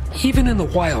 Even in the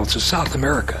wilds of South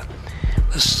America,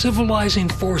 the civilizing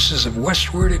forces of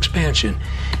westward expansion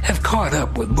have caught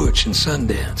up with Butch and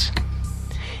Sundance.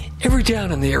 Every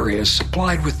town in the area is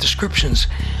supplied with descriptions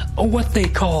of what they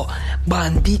call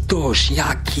banditos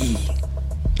yaqui.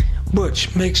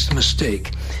 Butch makes the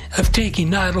mistake of taking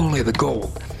not only the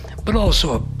gold, but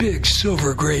also a big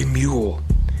silver gray mule.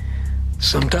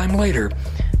 Sometime later,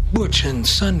 Butch and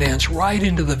Sundance ride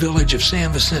into the village of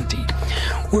San Vicente,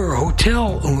 where a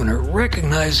hotel owner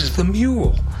recognizes the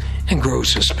mule and grows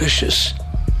suspicious.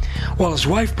 While his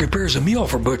wife prepares a meal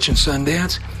for Butch and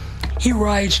Sundance, he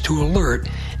rides to alert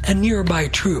a nearby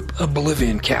troop of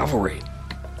Bolivian cavalry.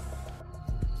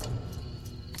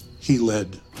 He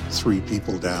led 3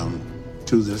 people down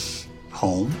to this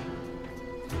home.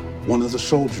 One of the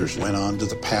soldiers went onto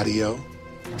the patio,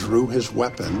 drew his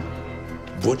weapon.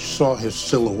 Butch saw his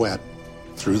silhouette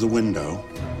through the window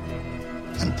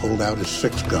and pulled out his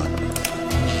 6-gun.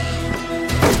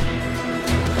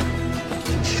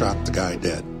 Shot the guy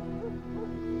dead.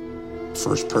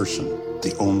 First person,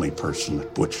 the only person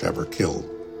that Butch ever killed.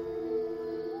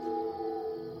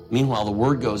 Meanwhile, the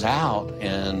word goes out,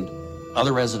 and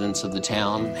other residents of the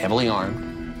town, heavily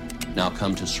armed, now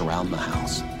come to surround the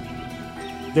house.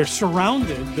 They're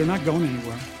surrounded. They're not going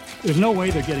anywhere. There's no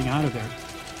way they're getting out of there.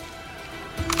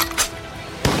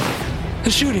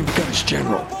 The shooting becomes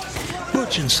general.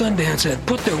 Butch and Sundance had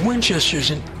put their Winchesters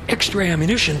and extra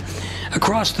ammunition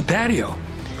across the patio,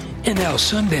 and now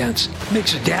Sundance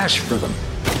makes a dash for them.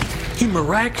 He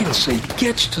miraculously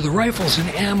gets to the rifles and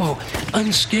ammo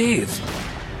unscathed,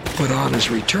 but on his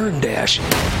return dash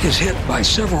is hit by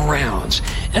several rounds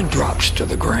and drops to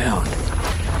the ground.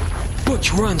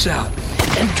 Butch runs out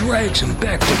and drags him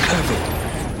back to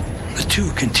cover. The two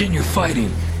continue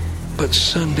fighting, but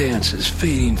Sundance is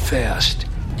fading fast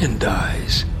and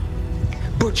dies.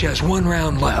 Butch has 1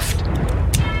 round left.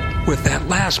 With that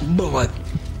last bullet,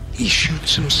 he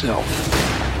shoots himself.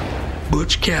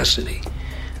 Butch Cassidy,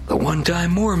 the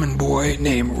one-time Mormon boy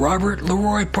named Robert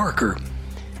Leroy Parker,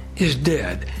 is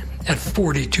dead at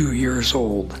 42 years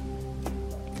old.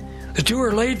 The two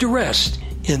are laid to rest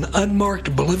in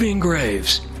unmarked Bolivian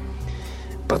graves,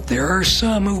 but there are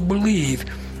some who believe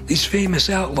these famous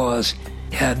outlaws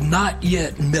had not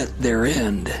yet met their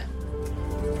end.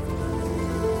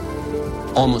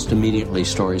 Almost immediately,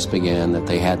 stories began that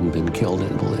they hadn't been killed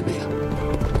in Bolivia.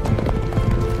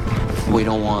 We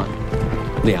don't want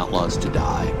the outlaws to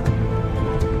die.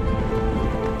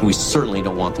 We certainly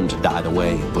don't want them to die the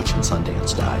way Butch and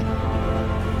Sundance died.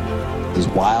 As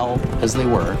wild as they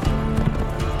were,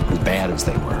 as bad as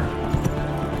they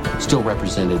were, still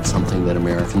represented something that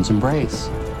Americans embrace,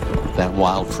 that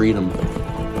wild freedom.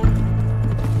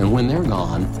 And when they're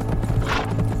gone,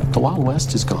 the Wild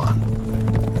West is gone.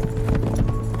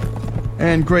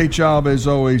 And great job, as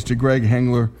always, to Greg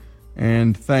Hengler,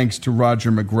 and thanks to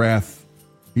Roger McGrath.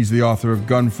 He's the author of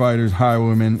Gunfighters,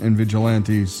 Highwaymen, and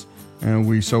Vigilantes, and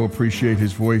we so appreciate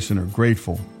his voice and are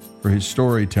grateful for his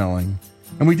storytelling.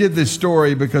 And we did this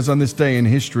story because on this day in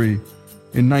history,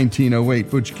 in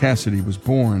 1908, Butch Cassidy was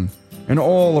born. And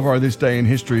all of our This Day in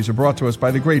Histories are brought to us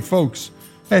by the great folks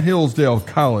at Hillsdale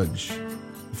College.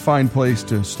 A fine place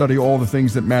to study all the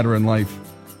things that matter in life,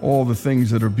 all the things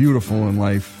that are beautiful in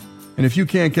life. And if you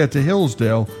can't get to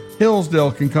Hillsdale,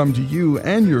 Hillsdale can come to you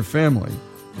and your family.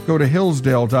 Go to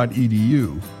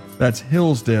hillsdale.edu. That's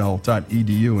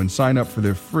hillsdale.edu and sign up for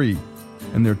their free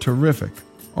and their terrific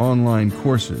online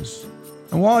courses.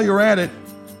 And while you're at it,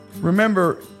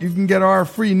 remember, you can get our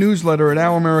free newsletter at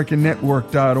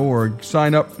ouramericannetwork.org.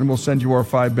 Sign up and we'll send you our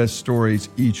 5 best stories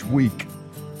each week.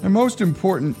 And most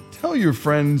important, tell your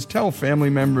friends, tell family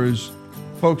members,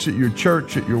 folks at your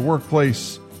church, at your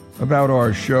workplace, about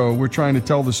our show. We're trying to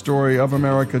tell the story of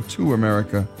America to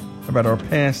America, about our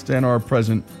past and our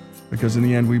present, because in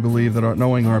the end we believe that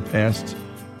knowing our past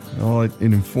Well, it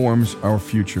informs our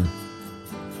future.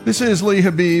 This is Lee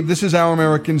Habib. This is Our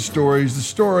American Stories, the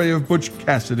story of Butch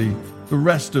Cassidy. The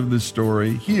rest of the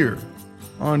story here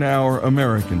on Our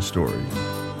American Stories.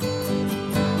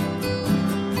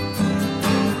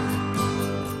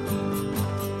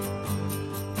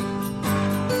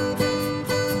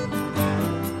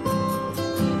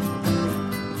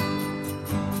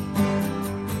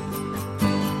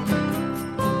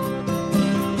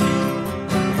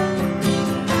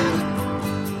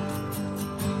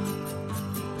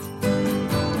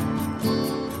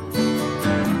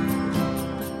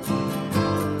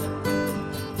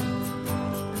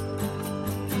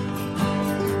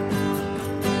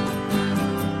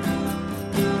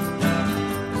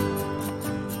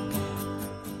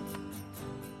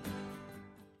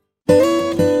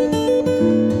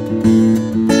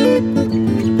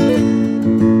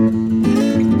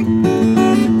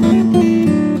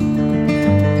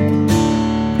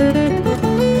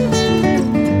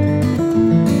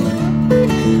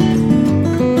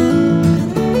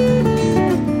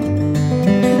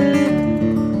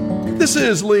 This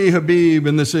is Lee Habib,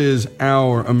 and this is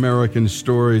Our American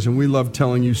Stories, and we love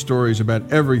telling you stories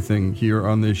about everything here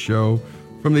on this show,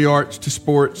 from the arts to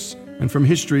sports, and from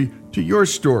history to your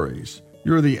stories.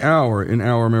 You're the hour in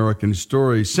Our American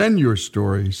Stories. Send your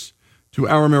stories to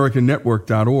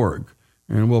ouramericannetwork.org,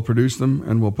 and we'll produce them,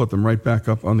 and we'll put them right back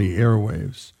up on the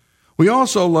airwaves. We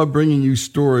also love bringing you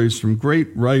stories from great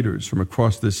writers from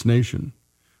across this nation.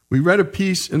 We read a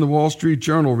piece in the Wall Street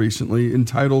Journal recently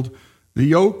entitled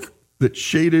 "The Oak That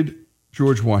Shaded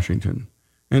George Washington,"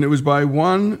 and it was by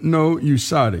Juan No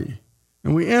Usadi,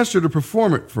 and we asked her to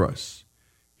perform it for us.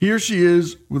 Here she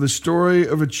is with a story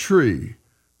of a tree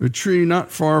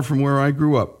not far from where I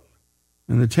grew up,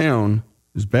 and the town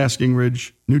is Basking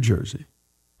Ridge, New Jersey.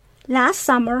 Last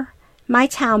summer, my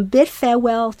town bid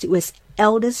farewell to its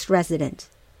eldest resident,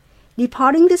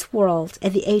 departing this world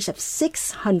at the age of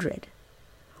 600,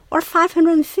 or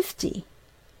 550,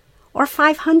 or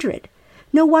 500.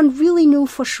 No one really knew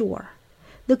for sure.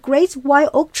 The great white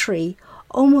oak tree,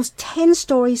 almost 10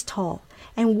 stories tall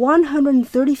and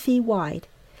 130 feet wide,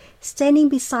 standing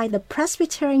beside the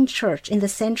Presbyterian church in the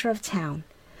center of town,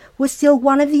 was still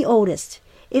one of the oldest,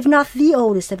 if not the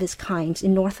oldest of its kind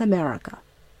in North America.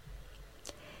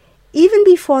 Even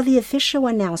before the official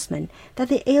announcement that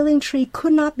the ailing tree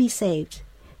could not be saved,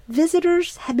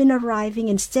 visitors had been arriving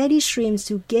in steady streams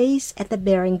to gaze at the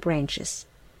bearing branches,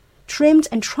 trimmed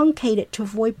and truncated to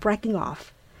avoid breaking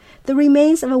off, the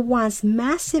remains of a once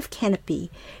massive canopy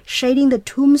shading the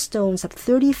tombstones of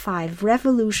 35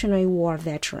 Revolutionary War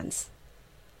veterans.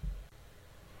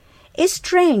 It's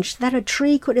strange that a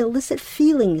tree could elicit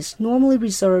feelings normally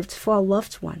reserved for a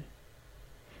loved one.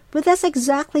 But that's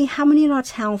exactly how many in our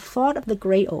town thought of the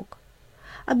great oak,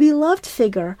 a beloved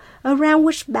figure around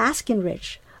which Basking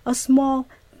Ridge, a small,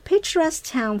 picturesque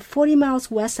town 40 miles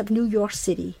west of New York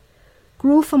City,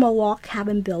 grew from a log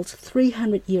cabin built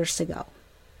 300 years ago.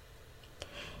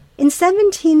 In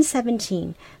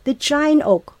 1717, the giant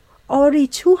oak, already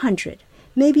 200,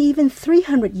 maybe even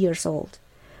 300 years old,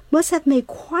 must have made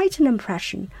quite an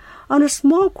impression on a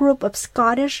small group of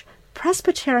Scottish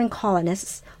Presbyterian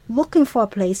colonists looking for a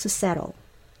place to settle.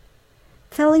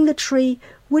 Felling the tree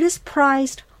with its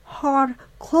prized, hard,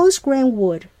 close-grained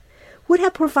wood would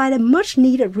have provided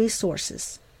much-needed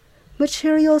resources: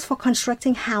 materials for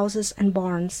constructing houses and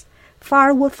barns,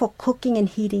 firewood for cooking and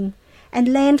heating,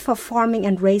 and land for farming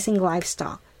and raising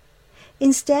livestock.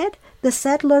 Instead, the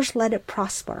settlers let it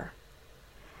prosper.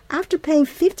 After paying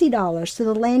 $50 to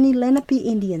the Lenni Lenape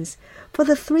Indians for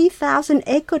the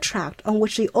 3,000-acre tract on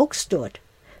which the oak stood,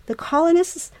 the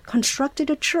colonists constructed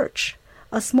a church,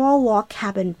 a small log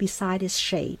cabin beside its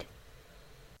shade.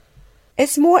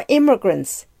 As more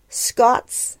immigrants,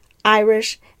 Scots,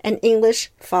 Irish, and English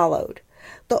followed,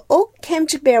 the oak came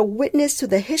to bear witness to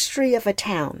the history of a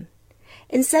town.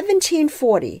 In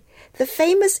 1740, the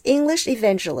famous English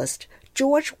evangelist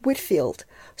George Whitefield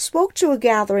spoke to a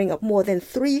gathering of more than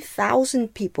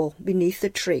 3,000 people beneath the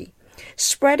tree,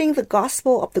 spreading the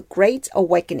gospel of the Great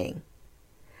Awakening.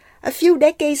 A few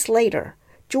decades later,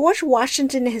 George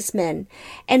Washington and his men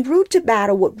en route to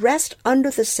battle would rest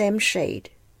under the same shade.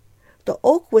 The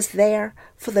oak was there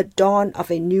for the dawn of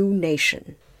a new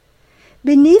nation.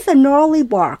 Beneath the gnarly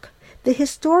bark, the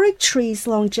historic tree's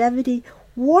longevity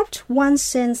warped one's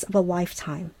sense of a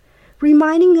lifetime,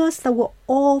 reminding us that we're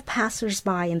all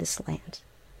passers-by in this land.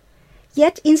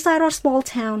 Yet inside our small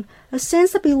town, a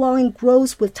sense of belonging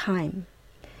grows with time.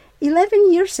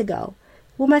 11 years ago,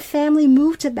 when my family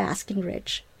moved to Basking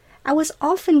Ridge, I was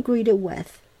often greeted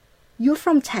with, "You're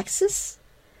from Texas?"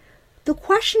 The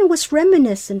question was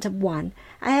reminiscent of one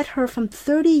I had heard from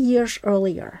 30 years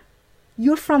earlier.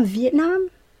 You're from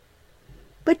Vietnam?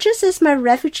 But just as my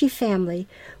refugee family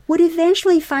would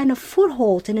eventually find a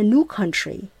foothold in a new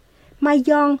country, my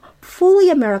young, fully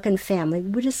American family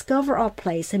would discover our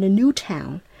place in a new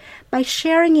town by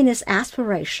sharing in its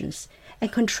aspirations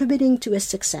and contributing to its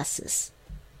successes.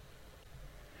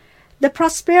 The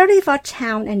prosperity of our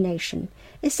town and nation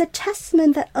is a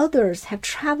testament that others have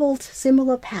traveled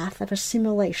similar paths of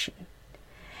assimilation.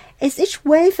 As each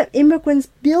wave of immigrants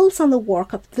builds on the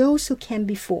work of those who came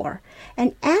before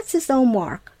and adds its own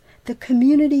mark, the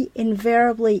community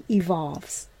invariably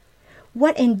evolves.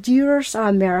 What endures are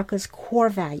America's core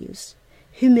values: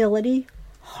 humility,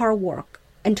 hard work,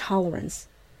 and tolerance.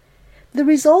 The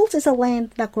result is a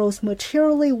land that grows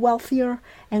materially wealthier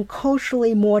and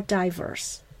culturally more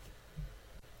diverse.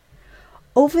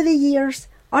 Over the years,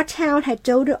 our town had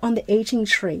doted on the aging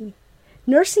tree,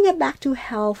 nursing it back to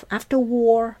health after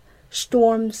war,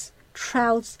 storms,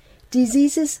 droughts,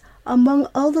 diseases, among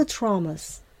other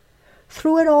traumas.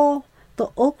 Through it all, the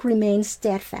oak remained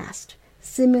steadfast,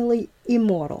 seemingly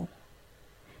immortal.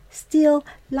 Still,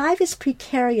 life is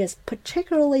precarious,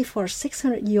 particularly for a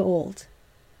 600-year-old.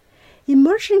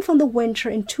 Emerging from the winter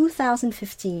in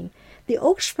 2015, the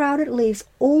oak sprouted leaves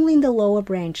only in the lower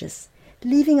branches,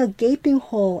 leaving a gaping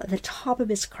hole at the top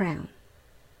of its crown.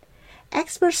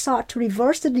 Experts sought to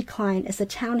reverse the decline as the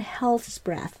town held its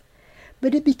breath,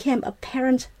 but it became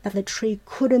apparent that the tree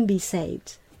couldn't be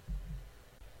saved.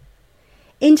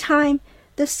 In time,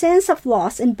 the sense of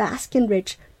loss in Baskin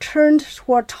Ridge turned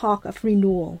toward talk of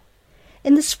renewal.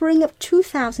 In the spring of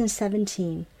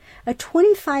 2017, a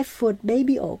 25-foot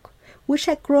baby oak, which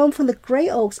had grown from the gray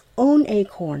oak's own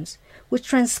acorns, was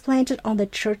transplanted on the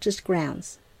church's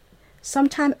grounds.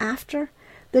 Sometime after,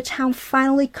 the town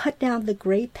finally cut down the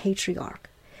great patriarch,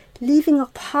 leaving a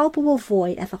palpable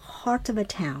void at the heart of a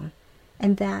town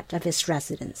and that of its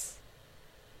residents.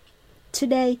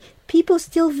 Today, people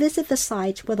still visit the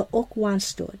site where the oak once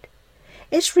stood.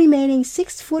 Its remaining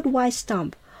 6-foot wide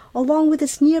stump, along with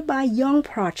its nearby young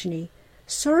progeny,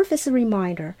 serve as a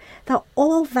reminder that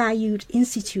all valued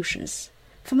institutions,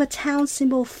 from a town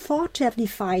symbol thought to have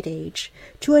defied age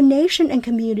to a nation and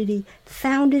community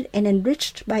founded and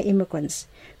enriched by immigrants,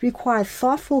 require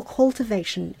thoughtful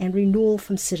cultivation and renewal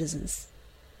from citizens.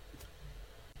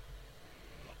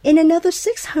 In another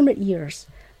 600 years,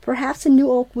 perhaps a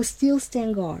new oak will still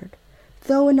stand guard,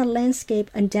 though in a landscape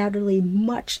undoubtedly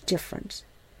much different.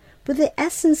 But the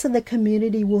essence of the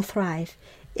community will thrive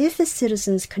if its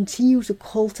citizens continue to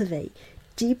cultivate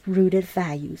deep-rooted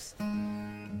values.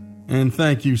 And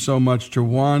thank you so much to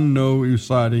Juan No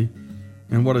Usadi.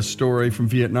 And what a story, from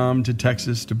Vietnam to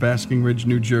Texas to Basking Ridge,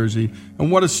 New Jersey.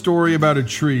 And what a story about a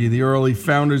tree. The early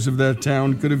founders of that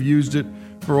town could have used it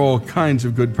for all kinds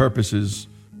of good purposes,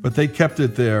 but they kept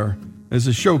it there as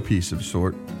a showpiece of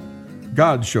sort.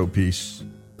 God's showpiece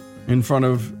in front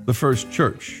of the first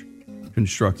church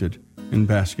constructed in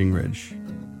Basking Ridge.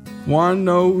 Juan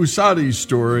No Usadi's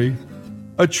story,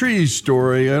 a tree's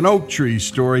story, an oak tree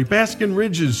story, Baskin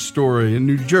Ridge's story in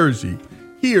New Jersey,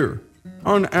 here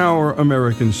on Our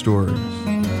American Stories.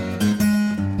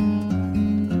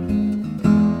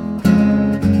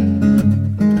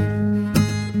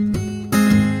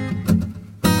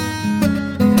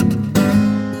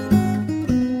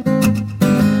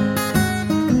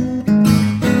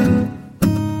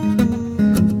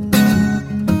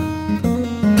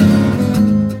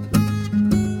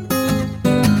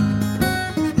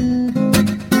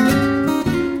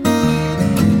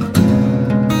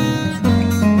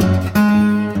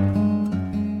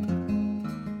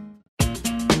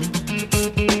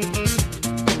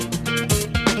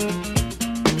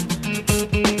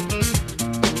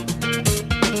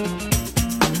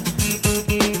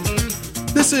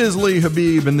 This is Lee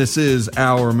Habib, and this is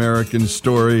Our American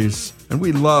Stories. And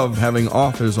we love having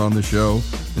authors on the show.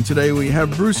 And today we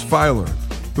have Bruce Feiler,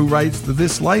 who writes the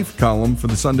This Life column for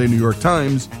the Sunday New York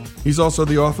Times. He's also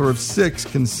the author of 6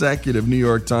 consecutive New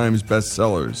York Times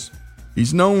bestsellers.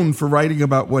 He's known for writing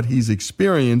about what he's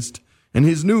experienced, and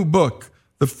his new book,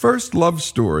 The First Love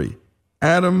Story,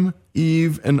 Adam,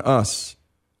 Eve, and Us,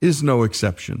 is no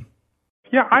exception.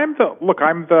 Yeah, I'm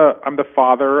the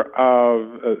father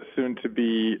of soon to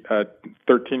be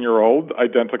 13-year-old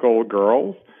identical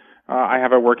girls. I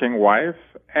have a working wife,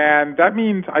 and that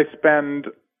means I spend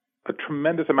a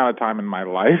tremendous amount of time in my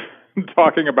life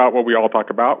talking about what we all talk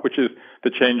about, which is the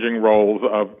changing roles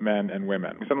of men and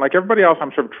women. And like everybody else,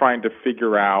 I'm sort of trying to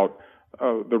figure out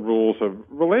the rules of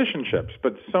relationships.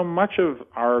 But so much of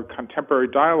our contemporary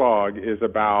dialogue is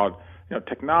about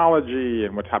technology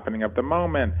and what's happening at the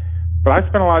moment. But I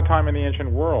spent a lot of time in the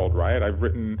ancient world, right? I've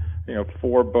written,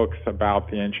 4 books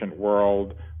about the ancient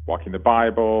world, Walking the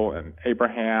Bible and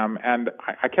Abraham, and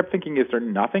I kept thinking, is there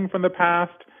nothing from the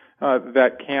past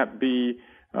that can't be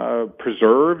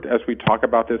preserved as we talk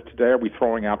about this today? Are we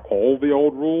throwing out all the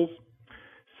old rules?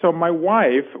 So my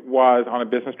wife was on a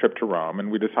business trip to Rome,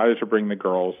 and we decided to bring the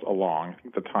girls along. I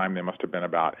think at the time they must have been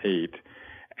about 8.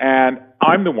 And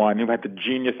I'm the one who had the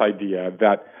genius idea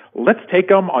that let's take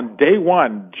them on day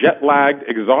 1, jet-lagged,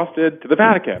 exhausted, to the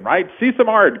Vatican, right? See some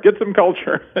art, get some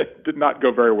culture. It did not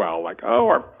go very well. Like,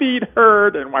 our feet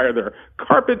hurt, and why are there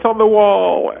carpets on the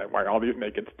wall, and why are all these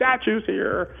naked statues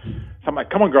here? So I'm like,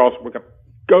 come on, girls, we're going to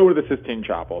go to the Sistine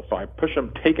Chapel. So I push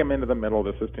them, take them into the middle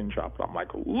of the Sistine Chapel. I'm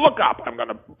like, look up, I'm going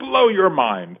to blow your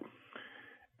mind.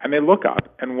 And they look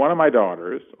up, and one of my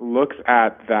daughters looks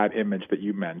at that image that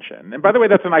you mentioned. And by the way,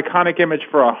 that's an iconic image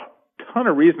for a ton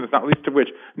of reasons, not least of which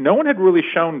no one had really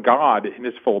shown God in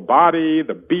his full body,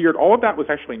 the beard. All of that was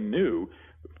actually new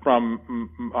from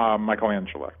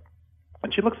Michelangelo.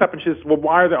 And she looks up and she says, well,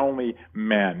 why are there only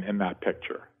men in that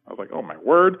picture? I was like, oh, my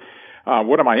word.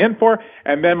 What am I in for?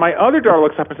 And then my other daughter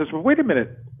looks up and says, well, wait a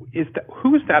minute.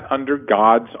 Who is that under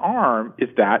God's arm? Is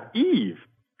that Eve?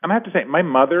 And I have to say, my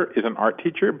mother is an art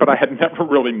teacher, but I had never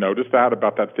really noticed that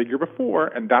about that figure before.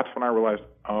 And that's when I realized,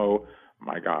 oh,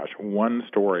 my gosh, one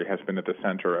story has been at the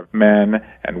center of men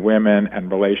and women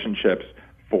and relationships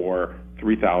for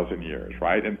 3,000 years,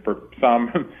 right? And for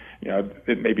some,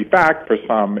 it may be fact. For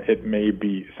some, it may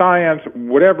be science.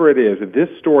 Whatever it is, this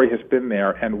story has been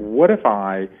there. And what if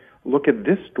I look at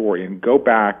this story and go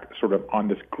back sort of on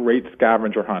this great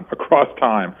scavenger hunt across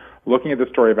time, looking at the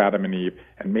story of Adam and Eve,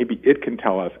 and maybe it can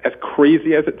tell us, as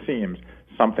crazy as it seems,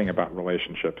 something about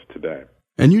relationships today.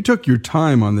 And you took your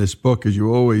time on this book, as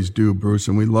you always do, Bruce,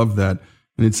 and we love that.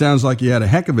 And it sounds like you had a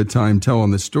heck of a time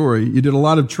telling the story. You did a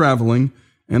lot of traveling,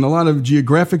 and a lot of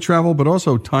geographic travel, but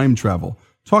also time travel.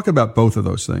 Talk about both of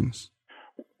those things.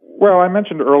 Well, I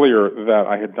mentioned earlier that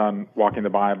I had done Walking the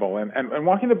Bible, and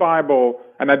Walking the Bible,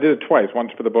 and I did it twice,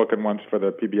 once for the book and once for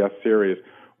the PBS series.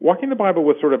 Walking the Bible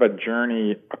was sort of a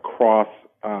journey across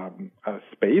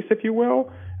space, if you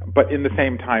will, but in the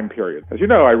same time period. As you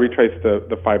know, I retraced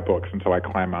the 5 books, and so I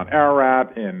climbed Mount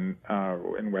Ararat in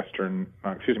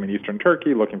eastern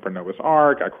Turkey, looking for Noah's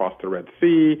Ark. I crossed the Red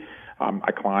Sea.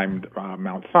 I climbed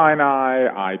Mount Sinai.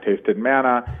 I tasted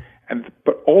manna.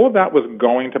 But all of that was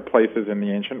going to places in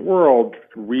the ancient world,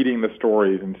 reading the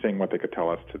stories and seeing what they could tell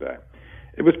us today.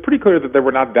 It was pretty clear that there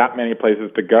were not that many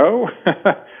places to go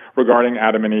regarding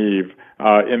Adam and Eve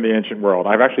in the ancient world.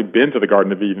 I've actually been to the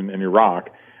Garden of Eden in Iraq,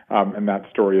 and that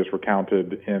story is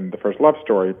recounted in the first love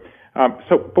story.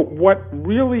 But what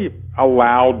really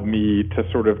allowed me to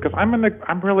sort of, because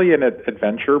I'm really an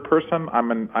adventure person.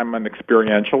 I'm an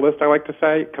experientialist, I like to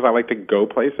say, because I like to go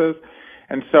places.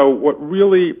 And so what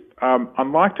really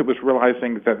unlocked it was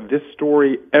realizing that this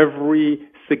story, every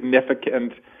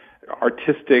significant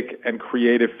artistic and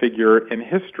creative figure in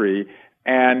history,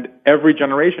 and every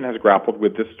generation has grappled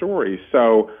with this story.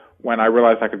 So when I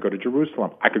realized I could go to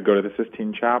Jerusalem, I could go to the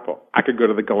Sistine Chapel, I could go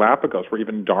to the Galapagos, where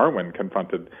even Darwin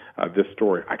confronted this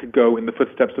story. I could go in the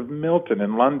footsteps of Milton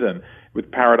in London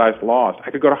with Paradise Lost.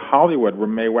 I could go to Hollywood, where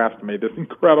Mae West made this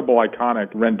incredible, iconic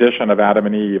rendition of Adam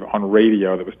and Eve on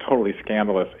radio that was totally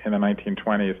scandalous in the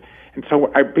 1920s. And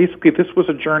so this was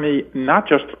a journey not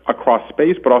just across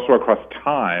space, but also across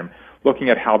time, looking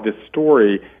at how this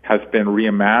story has been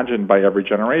reimagined by every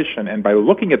generation. And by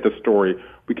looking at the story,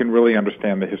 we can really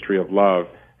understand the history of love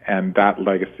and that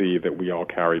legacy that we all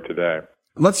carry today.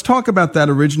 Let's talk about that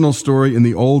original story in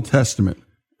the Old Testament,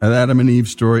 that Adam and Eve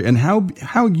story, and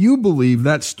how you believe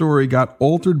that story got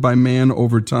altered by man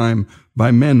over time,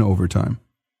 by men over time.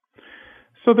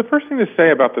 So the first thing to say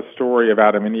about the story of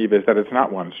Adam and Eve is that it's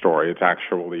not one story, it's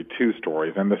actually 2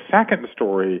 stories. And the second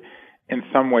story, in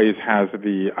some ways, has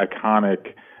the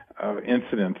iconic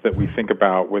incidents that we think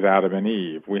about with Adam and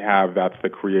Eve. That's the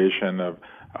creation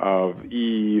of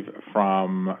Eve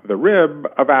from the rib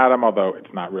of Adam, although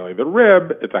it's not really the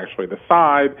rib, it's actually the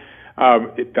side.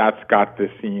 That's got the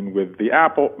scene with the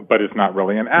apple, but it's not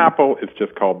really an apple, it's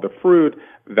just called the fruit.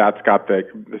 That's got the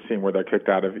scene where they're kicked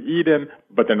out of Eden,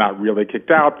 but they're not really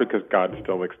kicked out because God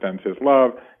still extends his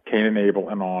love, Cain and Abel,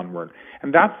 and onward.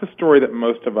 And that's the story that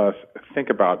most of us think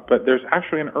about. But there's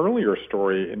actually an earlier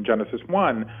story in Genesis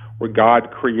 1 where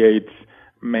God creates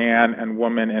man and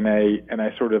woman in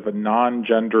a sort of a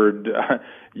non-gendered,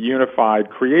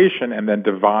 unified creation and then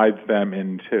divides them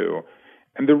in 2.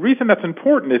 And the reason that's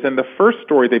important is in the first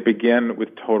story, they begin with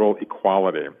total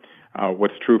equality.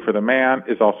 What's true for the man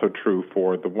is also true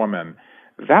for the woman.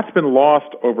 That's been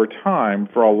lost over time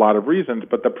for a lot of reasons,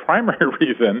 but the primary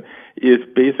reason is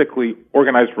basically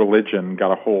organized religion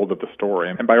got a hold of the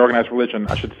story. And by organized religion,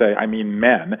 I should say, I mean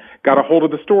men, got a hold of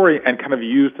the story and kind of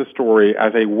used the story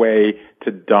as a way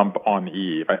to dump on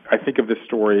Eve. I think of this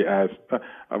story as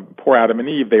poor Adam and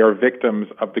Eve. They are victims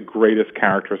of the greatest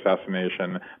character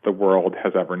assassination the world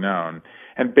has ever known.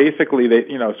 And basically,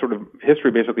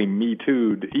 history basically Me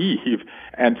Too'd Eve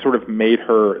and sort of made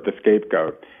her the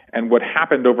scapegoat. And what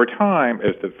happened over time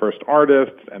is that first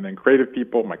artists and then creative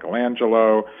people,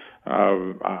 Michelangelo,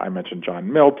 I mentioned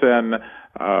John Milton,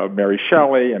 Mary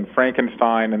Shelley, and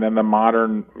Frankenstein, and then the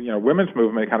modern, women's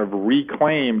movement kind of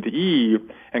reclaimed Eve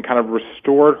and kind of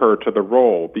restored her to the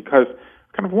role. Because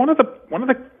kind of one of the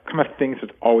kind of things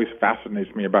that always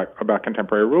fascinates me about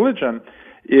contemporary religion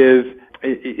is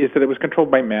that it was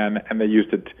controlled by men and they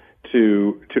used it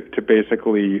to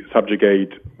basically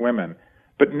subjugate women.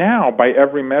 But now, by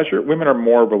every measure, women are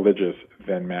more religious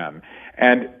than men.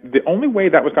 And the only way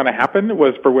that was going to happen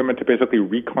was for women to basically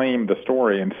reclaim the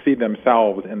story and see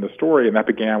themselves in the story, and that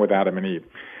began with Adam and Eve.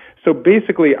 So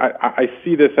basically, I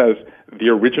see this as the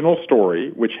original story,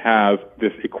 which has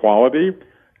this equality,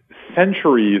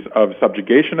 centuries of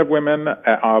subjugation of women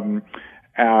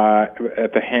at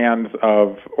the hands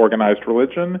of organized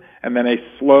religion, and then a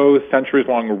slow,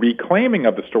 centuries-long reclaiming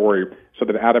of the story so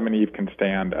that Adam and Eve can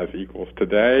stand as equals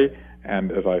today,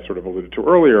 and as I sort of alluded to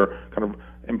earlier, kind of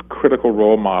critical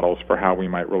role models for how we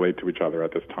might relate to each other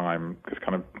at this time, this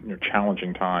kind of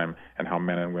challenging time, and how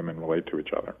men and women relate to each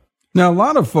other. Now, a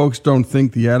lot of folks don't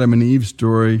think the Adam and Eve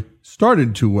story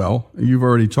started too well. You've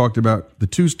already talked about the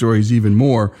two stories even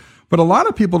more, but a lot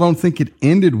of people don't think it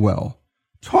ended well.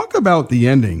 Talk about the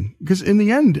ending, because in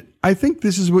the end, I think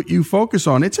this is what you focus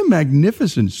on. It's a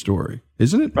magnificent story,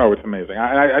 isn't it? Oh, it's amazing.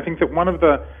 I think that one of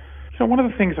the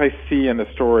things I see in the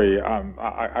story,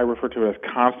 I refer to it as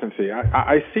constancy.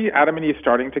 I see Adam and Eve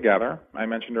starting together. I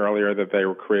mentioned earlier that they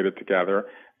were created together.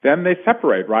 Then they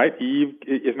separate, right? Eve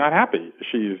is not happy.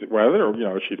 She's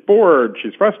bored,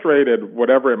 she's frustrated,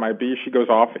 whatever it might be. She goes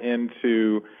off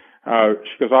into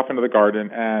the garden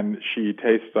and she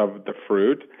tastes of the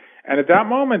fruit. And at that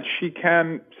moment, she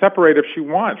can separate if she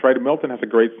wants, right? Milton has a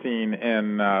great scene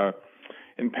in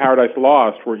Paradise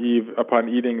Lost where Eve, upon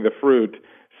eating the fruit,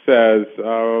 says,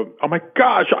 oh my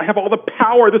gosh, I have all the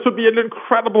power. This would be an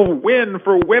incredible win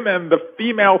for women, the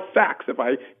female sex, if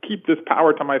I keep this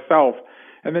power to myself.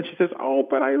 And then she says, oh,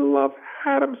 but I love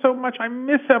Adam so much. I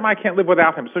miss him. I can't live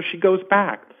without him. So she goes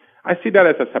back. I see that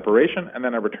as a separation and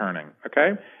then a returning,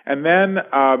 okay? And then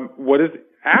what does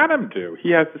Adam do? He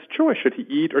has this choice. Should he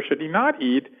eat or should he not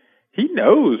eat? He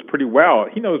knows pretty well.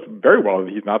 He knows very well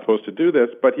that he's not supposed to do this,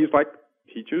 but he's like,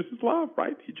 he chooses love,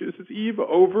 right? He chooses Eve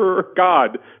over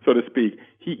God, so to speak.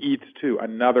 He eats too,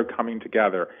 another coming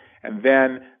together. And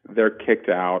then they're kicked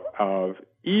out of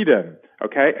Eden,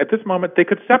 okay? At this moment, they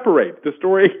could separate. The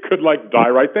story could die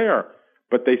right there.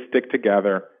 But they stick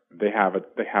together. They have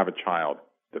a child.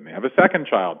 Then they have a second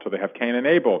child, so they have Cain and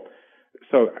Abel.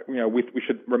 So, we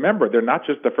should remember they're not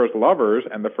just the first lovers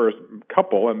and the first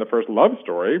couple and the first love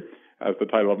story, as the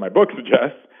title of my book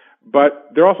suggests, but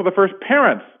they're also the first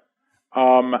parents.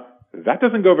 That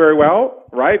doesn't go very well,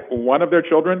 right? One of their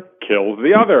children kills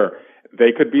the other.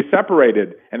 They could be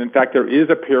separated. And in fact, there is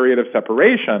a period of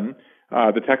separation.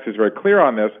 The text is very clear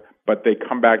on this, but they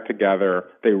come back together,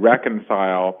 they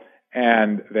reconcile,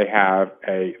 and they have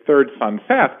a third son,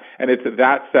 Seth, and it's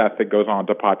that Seth that goes on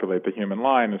to populate the human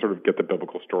line and sort of get the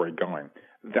biblical story going.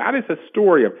 That is a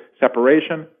story of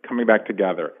separation, coming back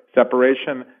together,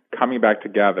 separation, coming back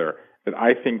together, that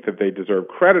I think that they deserve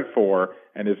credit for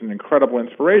and is an incredible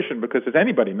inspiration because as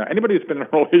anybody who's been in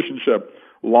a relationship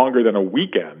longer than a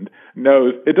weekend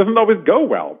knows it doesn't always go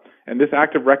well. And this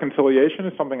act of reconciliation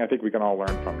is something I think we can all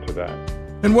learn from today.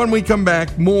 And when we come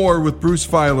back, more with Bruce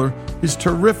Feiler, his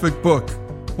terrific book,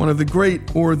 one of the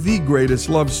great or the greatest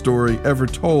love story ever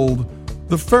told,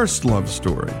 The First Love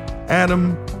Story,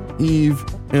 Adam, Eve,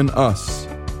 and Us,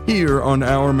 here on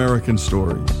Our American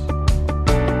Stories.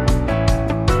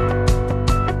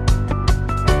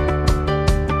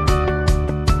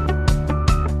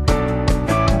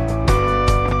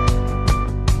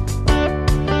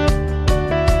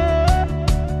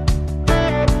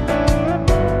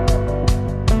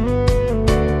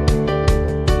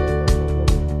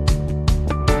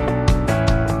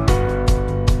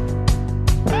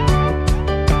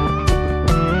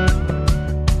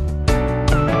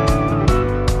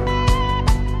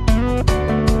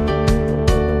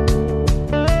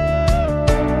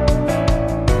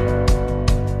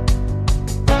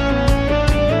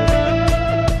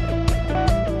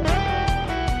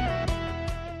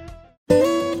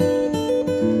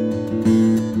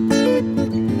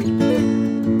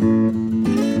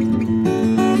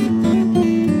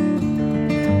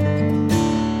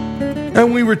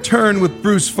 And we return with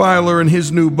Bruce Feiler and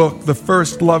his new book, The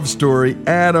First Love Story,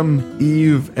 Adam,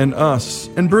 Eve, and Us.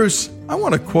 And Bruce, I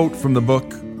want to quote from the book.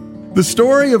 The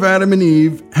story of Adam and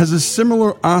Eve has a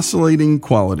similar oscillating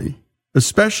quality.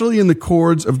 Especially in the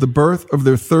chords of the birth of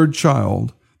their third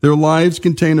child, their lives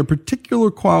contain a particular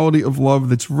quality of love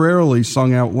that's rarely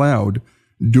sung out loud,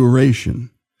 duration.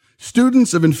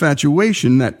 Students of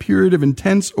infatuation, that period of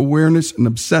intense awareness and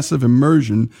obsessive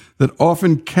immersion that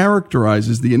often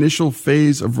characterizes the initial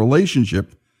phase of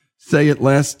relationship, say it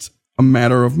lasts a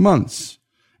matter of months.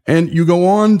 And you go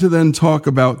on to then talk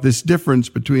about this difference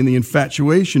between the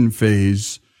infatuation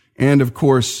phase and, of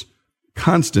course,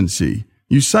 constancy.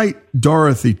 You cite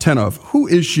Dorothy Tenoff. Who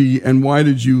is she, and why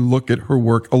did you look at her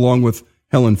work along with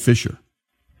Helen Fisher?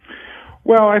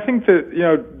 Well, I think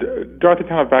that, Dorothy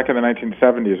Tenoff back in the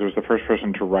 1970s was the first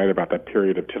person to write about that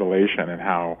period of titillation and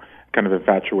how kind of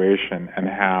infatuation and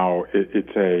how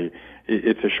it's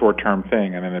a short-term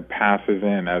thing, and then it passes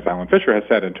in, as Alan Fisher has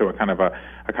said, into a kind of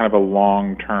a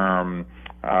long-term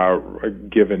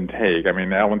give and take. I mean,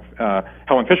 Helen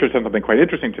Fisher said something quite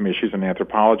interesting to me. She's an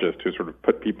anthropologist who sort of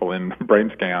put people in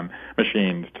brain scan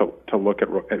machines to look at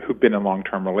who've been in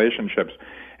long-term relationships,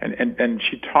 and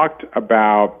she talked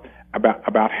about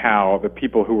how the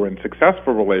people who were in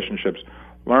successful relationships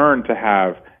learn to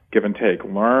have give and take,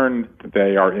 learn that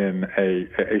they are in a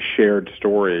shared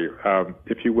story,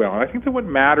 if you will. And I think that what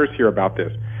matters here about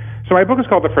this, so my book is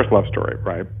called The First Love Story,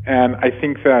 right? And I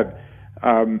think that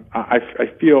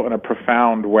I feel in a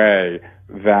profound way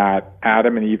that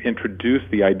Adam and Eve introduced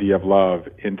the idea of love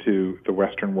into the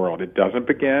Western world. It doesn't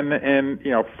begin in,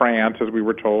 France, as we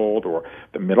were told, or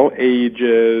the Middle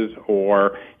Ages,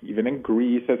 or even in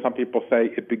Greece, as some people say.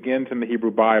 It begins in the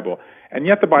Hebrew Bible. And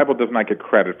yet the Bible does not get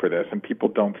credit for this, and people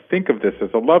don't think of this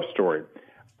as a love story.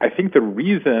 I think the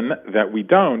reason that we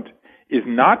don't is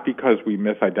not because we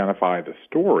misidentify the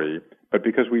story, but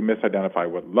because we misidentify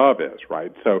what love is,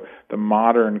 right? So the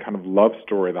modern kind of love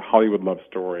story, the Hollywood love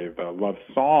story, the love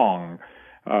song,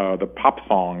 the pop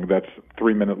song that's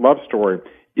 3-minute love story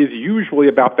is usually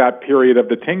about that period of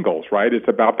the tingles, right? It's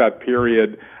about that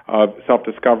period of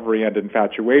self-discovery and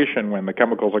infatuation when the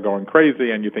chemicals are going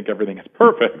crazy and you think everything is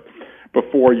perfect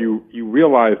before you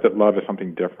realize that love is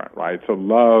something different, right? So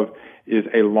love is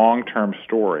a long-term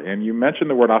story. And you mentioned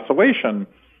the word oscillation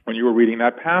when you were reading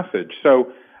that passage.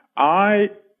 So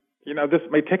this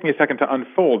may take me a second to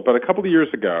unfold, but a couple of years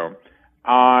ago,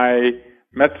 I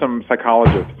met some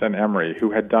psychologists in Emory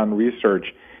who had done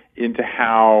research into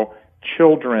how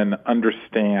children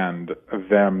understand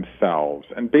themselves.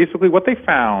 And basically what they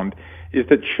found is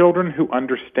that children who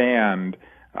understand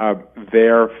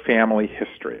their family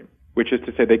history, which is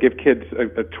to say they give kids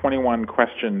a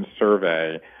 21-question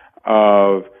survey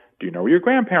of, do you know where your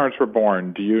grandparents were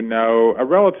born? Do you know a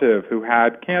relative who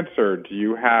had cancer? Do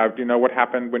you know what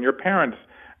happened when your parents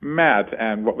met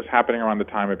and what was happening around the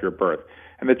time of your birth?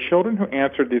 And the children who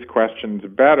answered these questions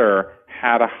better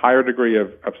had a higher degree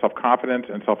of self-confidence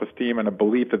and self-esteem and a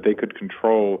belief that they could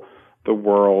control the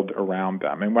world around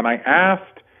them. And when I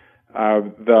asked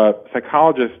the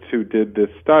psychologists who did this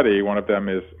study, one of them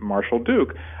is Marshall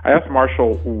Duke, I asked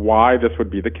Marshall why this would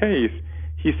be the case.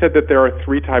 He said that there are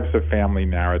 3 types of family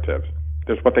narratives.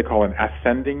 There's what they call an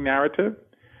ascending narrative.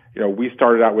 We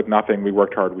started out with nothing, we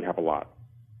worked hard, we have a lot.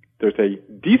 There's a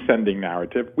descending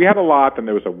narrative. We had a lot, then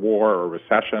there was a war or a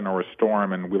recession or a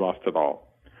storm, and we lost it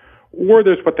all. Or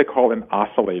there's what they call an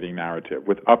oscillating narrative,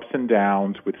 with ups and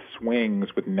downs, with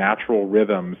swings, with natural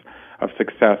rhythms of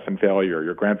success and failure.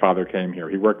 Your grandfather came here.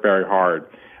 He worked very hard.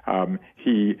 But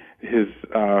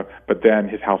then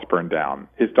his house burned down.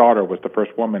 His daughter was the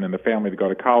first woman in the family to go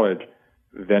to college.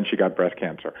 Then she got breast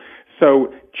cancer.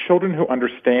 So children who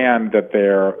understand that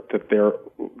their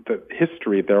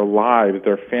history, their lives,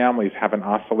 their families have an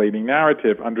oscillating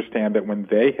narrative, understand that when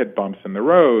they hit bumps in the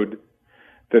road,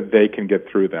 that they can get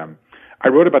through them. I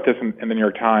wrote about this in the New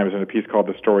York Times in a piece called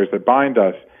The Stories That Bind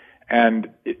Us. And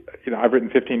I've written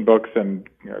 15 books and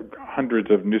hundreds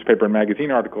of newspaper and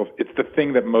magazine articles. It's the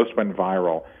thing that most went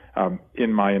viral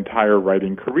in my entire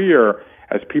writing career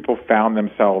as people found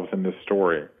themselves in this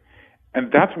story. And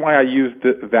that's why I used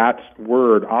that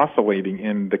word oscillating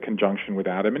in the conjunction with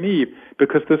Adam and Eve,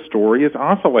 because the story is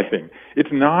oscillating.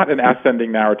 It's not an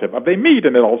ascending narrative of they meet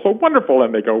and it's all so wonderful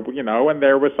and they go, and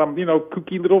there was some,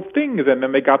 kooky little things and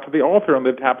then they got to the altar and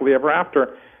lived happily ever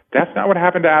after. That's not what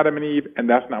happened to Adam and Eve, and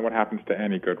that's not what happens to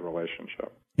any good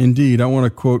relationship. Indeed. I want to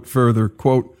quote further,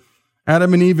 quote,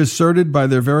 Adam and Eve asserted by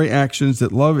their very actions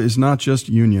that love is not just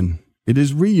union. It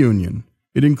is reunion.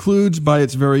 It includes by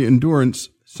its very endurance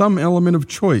some element of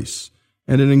choice,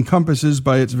 and it encompasses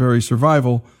by its very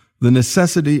survival the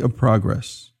necessity of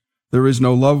progress. There is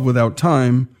no love without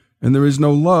time, and there is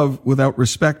no love without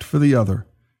respect for the other.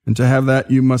 And to have that,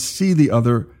 you must see the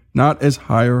other not as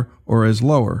higher or as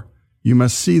lower. You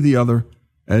must see the other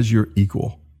as your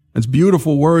equal. That's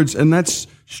beautiful words, and that's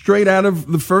straight out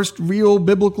of the first real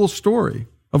biblical story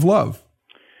of love.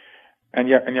 And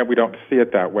yet we don't see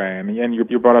it that way. And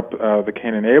you brought up the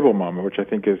Cain and Abel moment, which I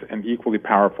think is an equally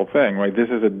powerful thing. Right? This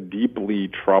is a deeply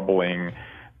troubling,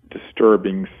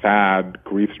 disturbing, sad,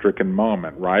 grief-stricken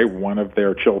moment. Right? One of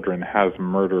their children has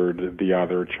murdered the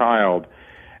other child,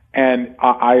 and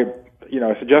I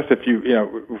suggest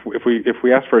if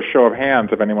we ask for a show of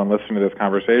hands of anyone listening to this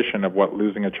conversation of what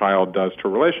losing a child does to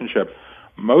a relationship,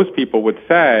 most people would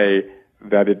say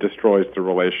that it destroys the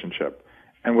relationship.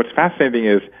 And what's fascinating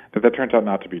is that turns out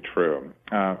not to be true.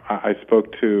 I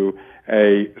spoke to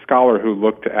a scholar who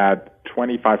looked at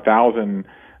 25,000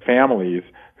 families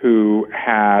who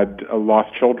had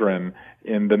lost children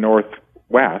in the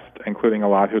Northwest, including a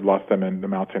lot who'd lost them in the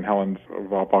Mount St. Helens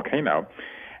volcano.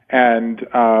 And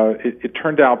it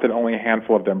turned out that only a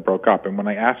handful of them broke up. And when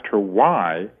I asked her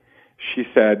why, she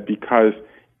said because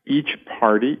each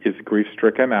party is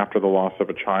grief-stricken after the loss of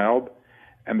a child,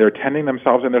 and they're tending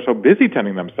themselves, and they're so busy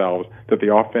tending themselves that they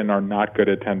often are not good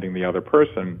at tending the other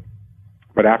person.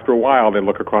 But after a while, they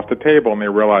look across the table and they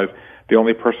realize the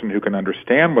only person who can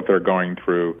understand what they're going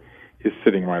through is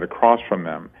sitting right across from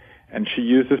them. And she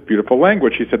used this beautiful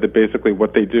language. She said that basically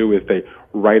what they do is they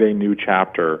write a new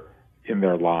chapter in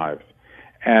their lives.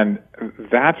 And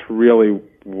that's really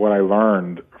what I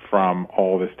learned from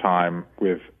all this time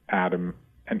with Adam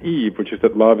and Eve, which is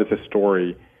that love is a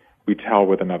story we tell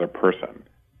with another person.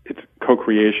 It's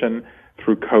co-creation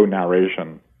through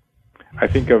co-narration. I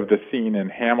think of the scene in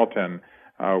Hamilton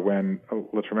when,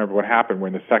 let's remember what happened,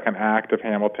 when the second act of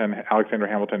Hamilton, Alexander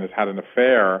Hamilton has had an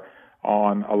affair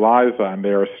on Eliza and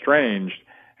they're estranged,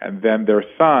 and then their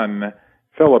son,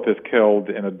 Philip, is killed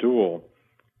in a duel.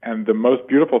 And the most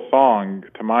beautiful song,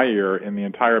 to my ear, in the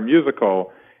entire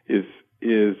musical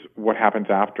is what happens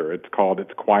after. It's called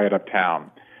It's Quiet Uptown.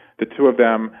 The two of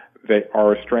them, they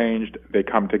are estranged, they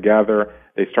come together,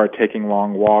 they start taking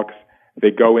long walks,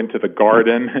 they go into the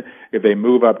garden, they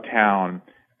move uptown,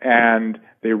 and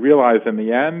they realize in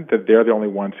the end that they're the only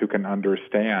ones who can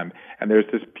understand. And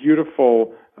there's this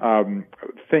beautiful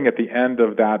thing at the end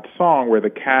of that song where the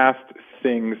cast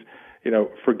sings,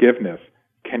 forgiveness.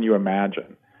 Can you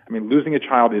imagine? I mean, losing a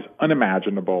child is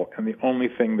unimaginable, and the only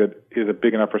thing that is a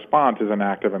big enough response is an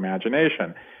act of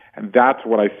imagination. And that's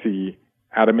what I see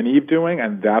Adam and Eve doing,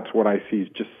 and that's what I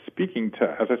see just speaking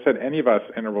to, as I said, any of us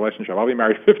in a relationship. I'll be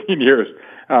married 15 years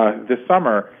this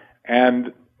summer,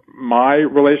 and my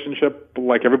relationship,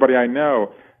 like everybody I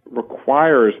know,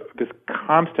 requires this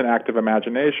constant act of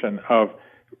imagination of,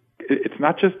 it's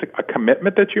not just a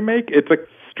commitment that you make, it's a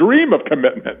stream of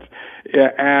commitments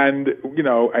and,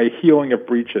 a healing of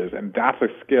breaches. And that's a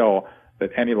skill that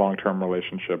any long-term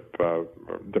relationship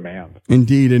demands.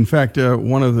 Indeed. In fact,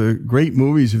 one of the great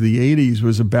movies of the 80s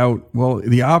was about,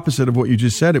 the opposite of what you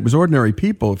just said. It was Ordinary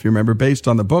People, if you remember, based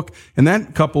on the book. And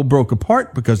that couple broke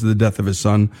apart because of the death of his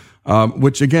son,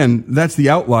 which, again, that's the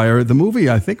outlier. The movie,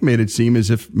 I think, made it seem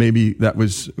as if maybe that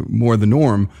was more the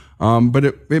norm. But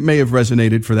it may have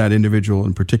resonated for that individual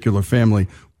and particular family.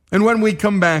 And when we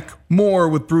come back, more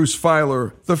with Bruce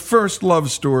Feiler, the first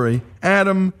love story,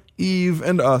 Adam, Eve,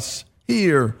 and Us,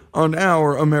 here on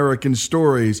Our American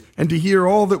Stories. And to hear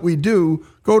all that we do,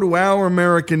 go to Our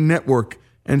American Network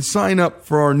and sign up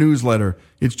for our newsletter.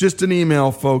 It's just an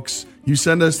email, folks. You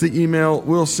send us the email,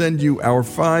 we'll send you our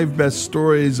 5 best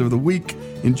stories of the week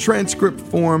in transcript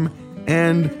form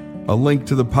and a link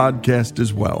to the podcast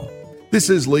as well. This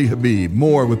is Lee Habib.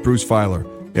 More with Bruce Feiler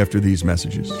after these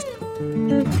messages.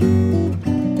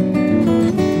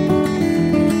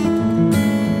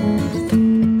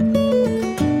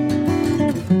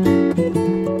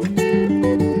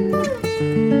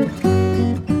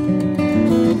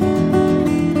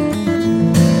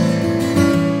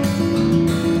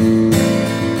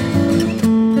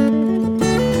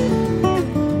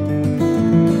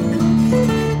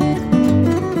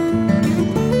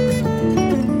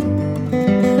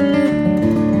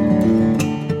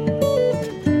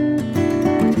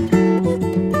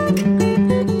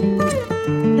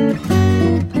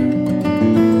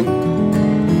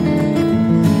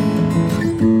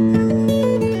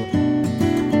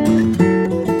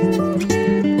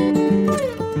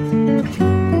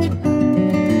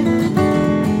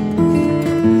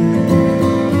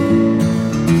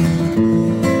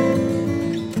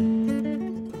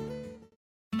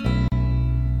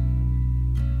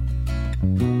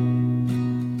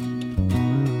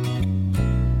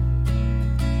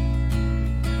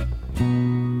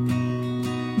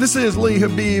 This is Lee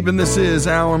Habib, and this is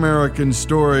Our American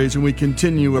Stories, and we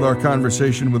continue with our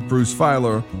conversation with Bruce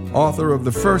Feiler, author of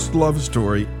the first love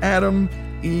story, Adam,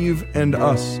 Eve, and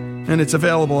Us. And it's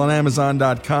available on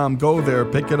Amazon.com. Go there,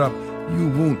 pick it up. You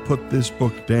won't put this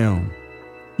book down.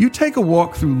 You take a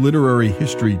walk through literary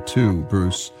history too,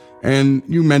 Bruce. And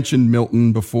you mentioned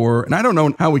Milton before, and I don't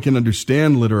know how we can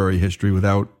understand literary history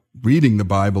without reading the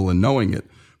Bible and knowing it.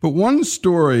 But one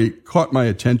story caught my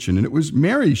attention, and it was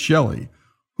Mary Shelley,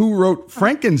 who wrote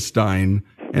Frankenstein,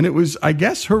 and it was, I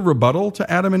guess, her rebuttal to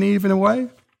Adam and Eve in a way?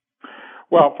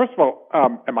 Well, first of all,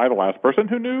 am I the last person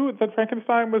who knew that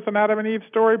Frankenstein was an Adam and Eve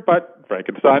story? But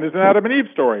Frankenstein is an Adam and Eve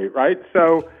story, right?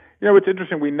 So, it's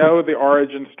interesting. We know the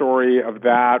origin story of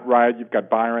that, right? You've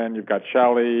got Byron, you've got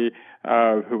Shelley,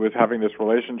 who was having this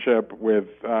relationship with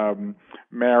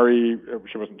Mary.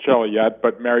 She wasn't Shelley yet,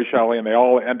 but Mary Shelley, and they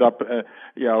all end up,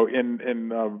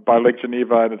 by Lake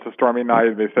Geneva, and it's a stormy night.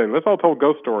 And they say, let's all tell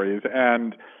ghost stories,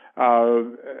 and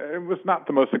it was not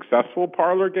the most successful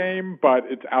parlor game, but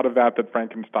it's out of that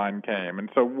Frankenstein came.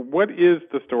 And so, what is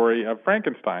the story of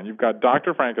Frankenstein? You've got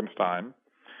Dr. Frankenstein.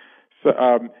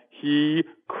 So he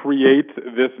creates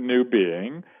this new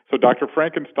being. So Dr.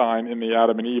 Frankenstein in the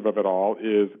Adam and Eve of it all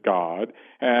is God,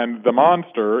 and the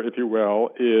monster, if you will,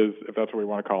 is, if that's what we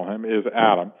want to call him, is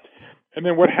Adam. And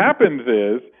then what happens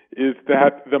is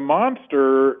that the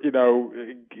monster,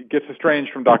 gets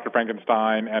estranged from Dr.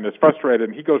 Frankenstein and is frustrated,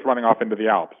 and he goes running off into the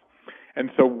Alps. And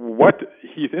so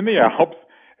he's in the Alps,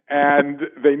 and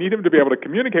they need him to be able to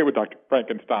communicate with Dr.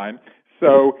 Frankenstein.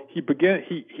 So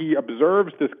he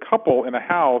observes this couple in a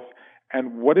house,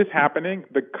 and what is happening?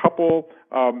 The couple,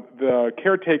 the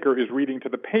caretaker is reading to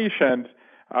the patient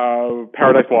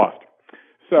Paradise Lost.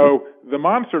 So the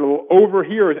monster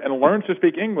overhears and learns to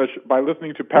speak English by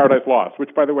listening to Paradise Lost, which,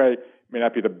 by the way, may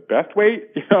not be the best way,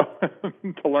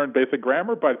 to learn basic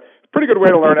grammar, but it's a pretty good way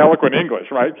to learn eloquent English,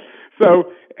 right?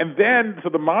 So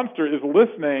the monster is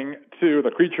listening to, the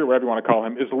creature, whatever you want to call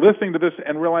him, is listening to this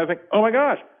and realizing, oh my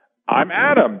gosh, I'm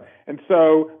Adam. And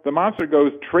so the monster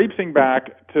goes traipsing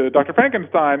back to Dr.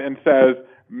 Frankenstein and says,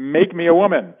 make me a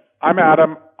woman. I'm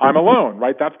Adam. I'm alone,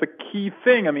 right? That's the key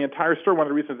thing in the entire story. One of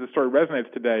the reasons the story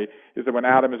resonates today is that when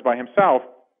Adam is by himself,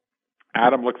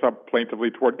 Adam looks up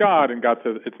plaintively toward God, and God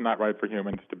says, it's not right for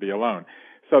humans to be alone.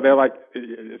 So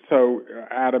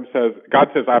Adam says,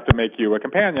 God says, I have to make you a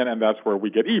companion, and that's where we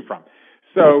get Eve from.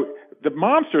 So the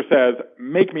monster says,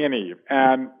 make me an Eve.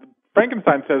 And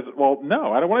Frankenstein says, well,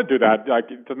 no, I don't want to do that.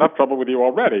 It's enough trouble with you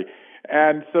already.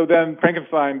 And so then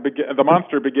the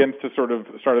monster begins to sort of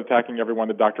start attacking everyone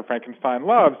that Dr. Frankenstein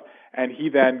loves. And he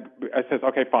then says,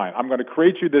 okay, fine, I'm going to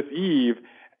create you this Eve.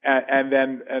 And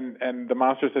the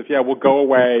monster says, yeah, we'll go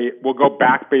away. We'll go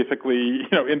back basically,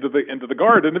 into the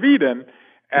Garden of Eden.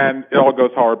 And it all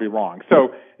goes horribly wrong.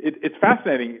 So it's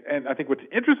fascinating. And I think what's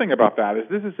interesting about that is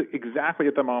this is exactly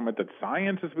at the moment that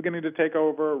science is beginning to take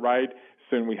over, right?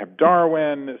 Soon we have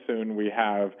Darwin. Soon we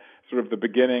have sort of the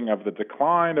beginning of the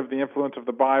decline of the influence of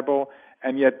the Bible.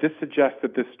 And yet this suggests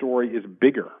that this story is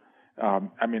bigger.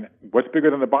 What's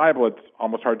bigger than the Bible? It's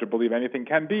almost hard to believe anything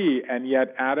can be. And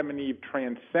yet Adam and Eve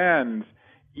transcends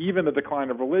even the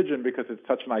decline of religion because it's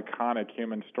such an iconic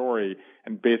human story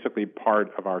and basically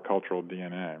part of our cultural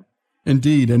DNA.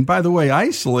 Indeed. And by the way,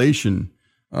 isolation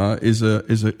is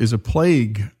a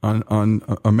plague on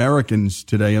Americans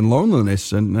today, and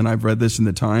loneliness. And I've read this in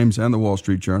the Times and the Wall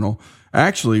Street Journal.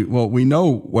 Actually, we know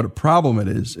what a problem it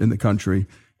is in the country.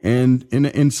 And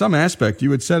in some aspect,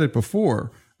 you had said it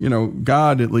before,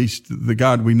 God, at least the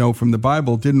God we know from the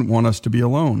Bible, didn't want us to be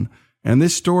alone. And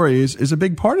this story is a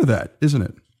big part of that, isn't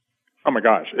it? Oh my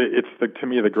gosh. It's to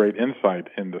me, the great insight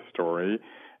in the story.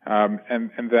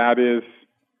 And that is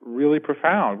really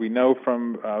profound. We know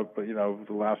from, the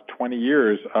last 20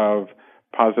 years of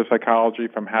positive psychology,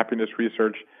 from happiness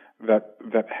research,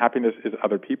 that happiness is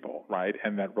other people, right?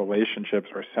 And that relationships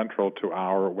are central to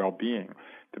our well-being.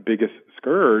 The biggest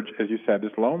scourge, as you said,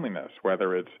 is loneliness,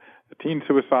 whether it's teen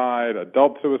suicide,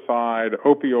 adult suicide,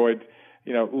 opioids,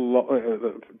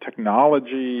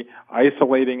 technology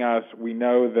isolating us. We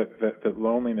know that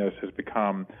loneliness has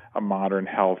become a modern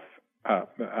health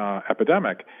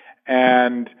epidemic.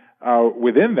 And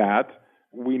within that,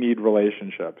 we need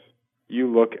relationships.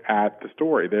 You look at the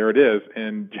story. There it is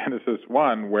in Genesis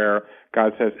 1, where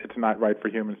God says it's not right for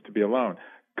humans to be alone.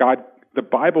 The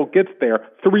Bible gets there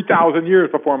 3,000 years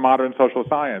before modern social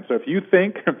science. So if you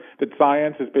think that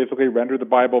science has basically rendered the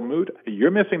Bible moot,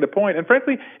 you're missing the point. And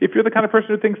frankly, if you're the kind of person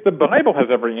who thinks the Bible has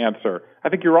every answer, I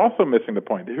think you're also missing the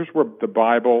point. Here's where the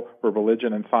Bible, where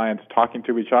religion and science talking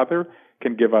to each other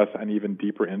can give us an even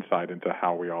deeper insight into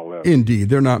how we all live. Indeed,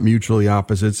 they're not mutually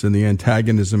opposites, and the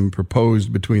antagonism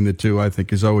proposed between the two, I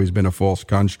think, has always been a false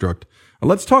construct.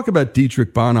 Let's talk about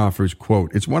Dietrich Bonhoeffer's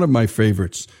quote. It's one of my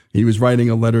favorites. He was writing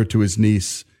a letter to his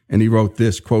niece, and he wrote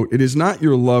this, quote, "It is not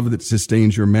your love that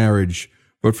sustains your marriage,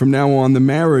 but from now on, the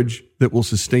marriage that will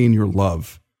sustain your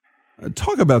love."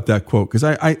 Talk about that quote, because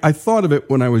I thought of it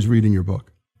when I was reading your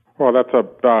book. Well, that's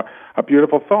a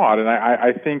beautiful thought, and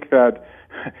I think that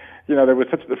there was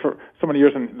for so many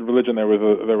years in religion there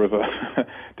was a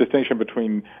distinction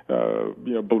between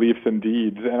beliefs and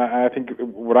deeds, and I think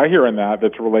what I hear in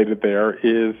that's related there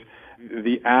is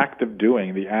the act of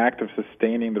doing, the act of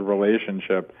sustaining the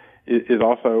relationship is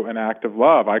also an act of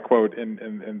love. I quote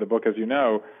in the book, as you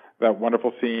know, that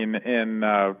wonderful scene in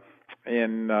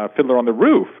Fiddler on the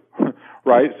Roof,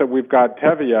 right? So we've got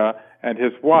Tevye and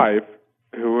his wife,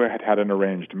 who had an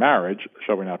arranged marriage,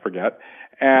 shall we not forget,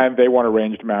 and they want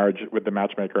arranged marriage with the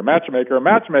matchmaker.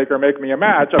 Matchmaker, make me a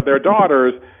match of their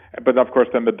daughters. But of course,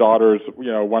 then the daughters,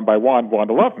 one by one, want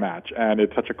a love match, and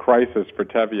it's such a crisis for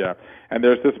Tevye. And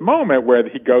there's this moment where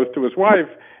he goes to his wife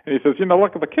and he says,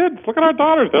 look at the kids, look at our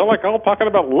daughters. They're like all talking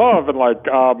about love and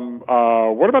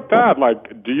what about that?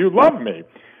 Like, do you love me?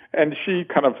 And she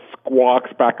kind of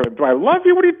squawks back, "Do I love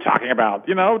you? What are you talking about?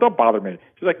 Don't bother me."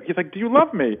 He's like, "Do you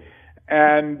love me?"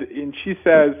 And she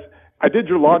says, "I did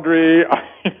your laundry.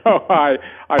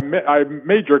 I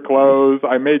made your clothes.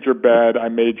 I made your bed. I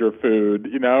made your food.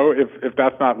 If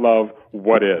that's not love,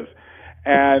 what is?"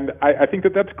 And I think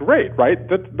that's great, right?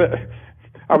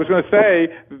 I was going to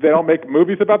say they don't make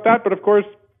movies about that, but of course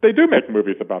they do make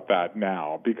movies about that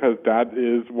now, because that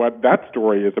is what that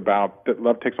story is about. That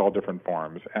love takes all different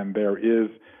forms, and there is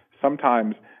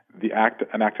sometimes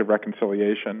an act of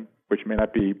reconciliation, which may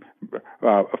not be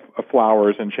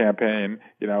flowers and champagne,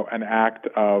 an act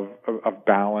of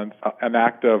balance, an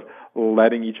act of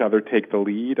letting each other take the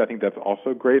lead. I think that's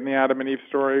also great in the Adam and Eve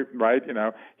story, right?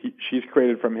 She's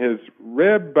created from his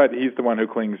rib, but he's the one who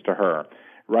clings to her,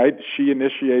 right? He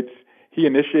initiates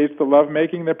the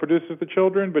lovemaking that produces the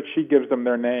children, but she gives them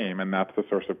their name, and that's the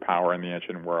source of power in the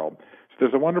ancient world. So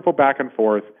there's a wonderful back and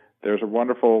forth. There's a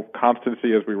wonderful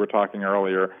constancy, as we were talking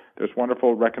earlier. There's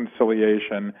wonderful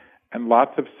reconciliation, and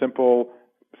lots of simple,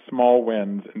 small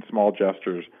wins and small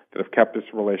gestures that have kept this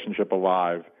relationship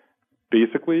alive,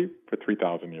 basically, for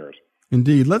 3,000 years.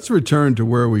 Indeed. Let's return to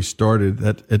where we started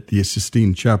at the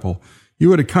Sistine Chapel.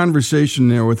 You had a conversation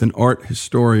there with an art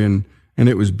historian, and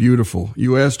it was beautiful.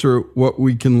 You asked her what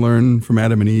we can learn from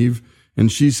Adam and Eve,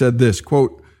 and she said this,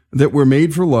 quote, "That we're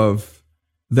made for love.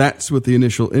 That's what the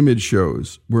initial image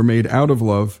shows. We're made out of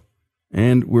love,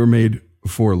 and we're made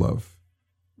for love."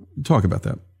 Talk about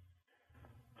that.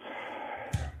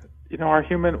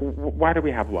 Why do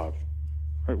we have love?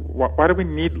 Why do we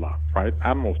need love, right?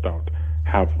 Animals don't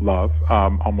have love,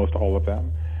 almost all of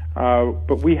them.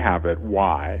 But we have it.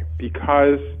 Why?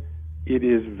 Because it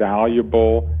is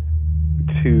valuable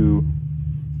to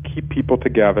keep people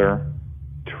together,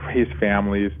 to raise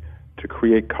families, to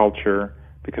create culture,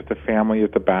 because the family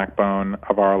is the backbone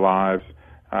of our lives,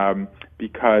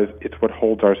 because it's what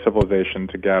holds our civilization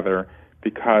together,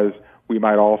 because we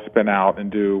might all spin out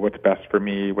and do what's best for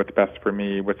me, what's best for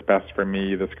me, what's best for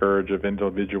me. The scourge of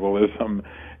individualism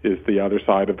is the other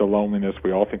side of the loneliness.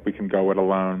 We all think we can go it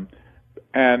alone.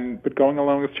 But going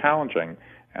alone is challenging.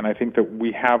 And I think that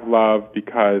we have love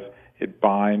because it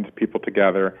binds people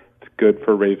together. It's good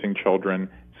for raising children.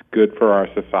 It's good for our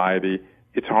society.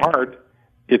 It's hard.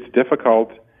 It's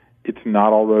difficult. It's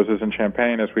not all roses and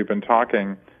champagne, as we've been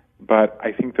talking. But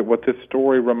I think that what this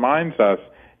story reminds us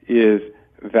is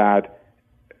that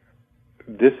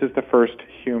this is the first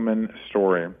human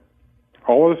story.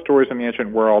 All of the stories in the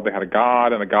ancient world, they had a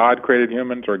god, and a god created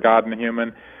humans, or a god and a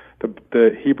human.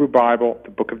 The Hebrew Bible,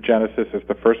 the book of Genesis, is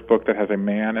the first book that has a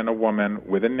man and a woman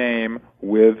with a name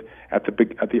at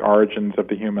the origins of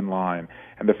the human line.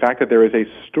 And the fact that there is a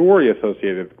story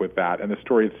associated with that, and the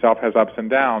story itself has ups and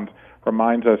downs,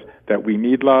 reminds us that we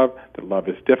need love, that love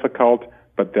is difficult,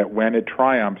 but that when it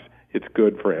triumphs, it's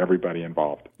good for everybody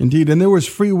involved. Indeed, and there was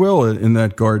free will in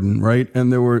that garden, right?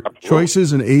 And there were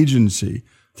choices and agency.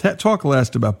 Talk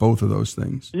last about both of those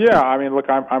things. Yeah, I mean, look,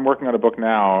 I'm working on a book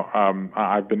now.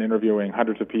 I've been interviewing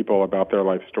hundreds of people about their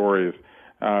life stories,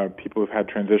 people who've had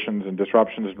transitions and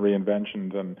disruptions and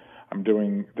reinventions. And I'm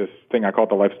doing this thing I call it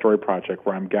the Life Story Project,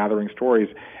 where I'm gathering stories,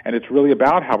 and it's really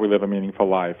about how we live a meaningful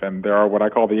life. And there are what I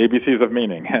call the ABCs of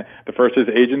meaning. The first is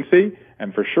agency,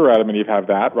 and for sure Adam and Eve have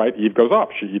that, right? Eve goes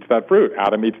up. She eats that fruit.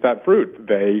 Adam eats that fruit.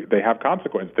 They have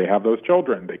consequence. They have those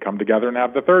children. They come together and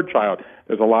have the third child.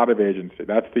 There's a lot of agency.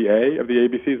 That's the A of the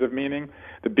ABCs of meaning.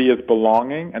 The B is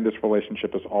belonging, and this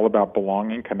relationship is all about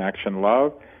belonging, connection,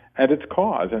 love, and its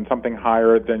cause, and something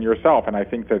higher than yourself. And I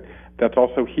think that that's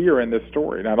also here in this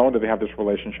story. Not only do they have this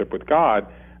relationship with God,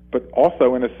 but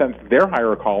also, in a sense, their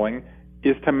higher calling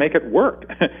is to make it work,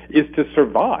 is to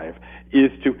survive, is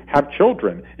to have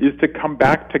children, is to come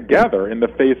back together in the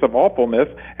face of awfulness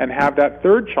and have that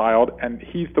third child, and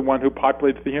he's the one who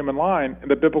populates the human line. In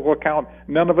the biblical account,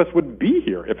 none of us would be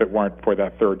here if it weren't for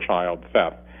that third child,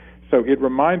 Seth. So it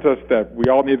reminds us that we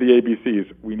all need the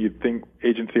ABCs. We need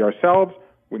agency ourselves,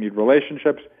 we need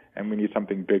relationships, and we need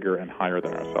something bigger and higher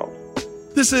than ourselves.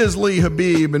 This is Lee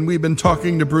Habib, and we've been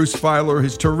talking to Bruce Feiler,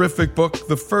 his terrific book,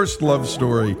 The First Love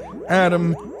Story,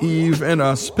 Adam, Eve, and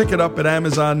Us. Pick it up at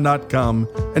Amazon.com.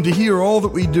 And to hear all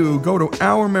that we do, go to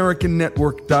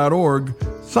OurAmericanNetwork.org.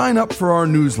 Sign up for our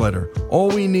newsletter. All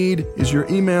we need is your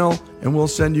email, and we'll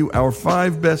send you our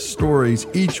 5 best stories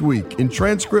each week in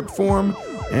transcript form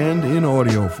and in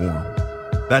audio form.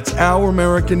 That's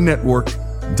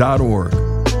OurAmericanNetwork.org.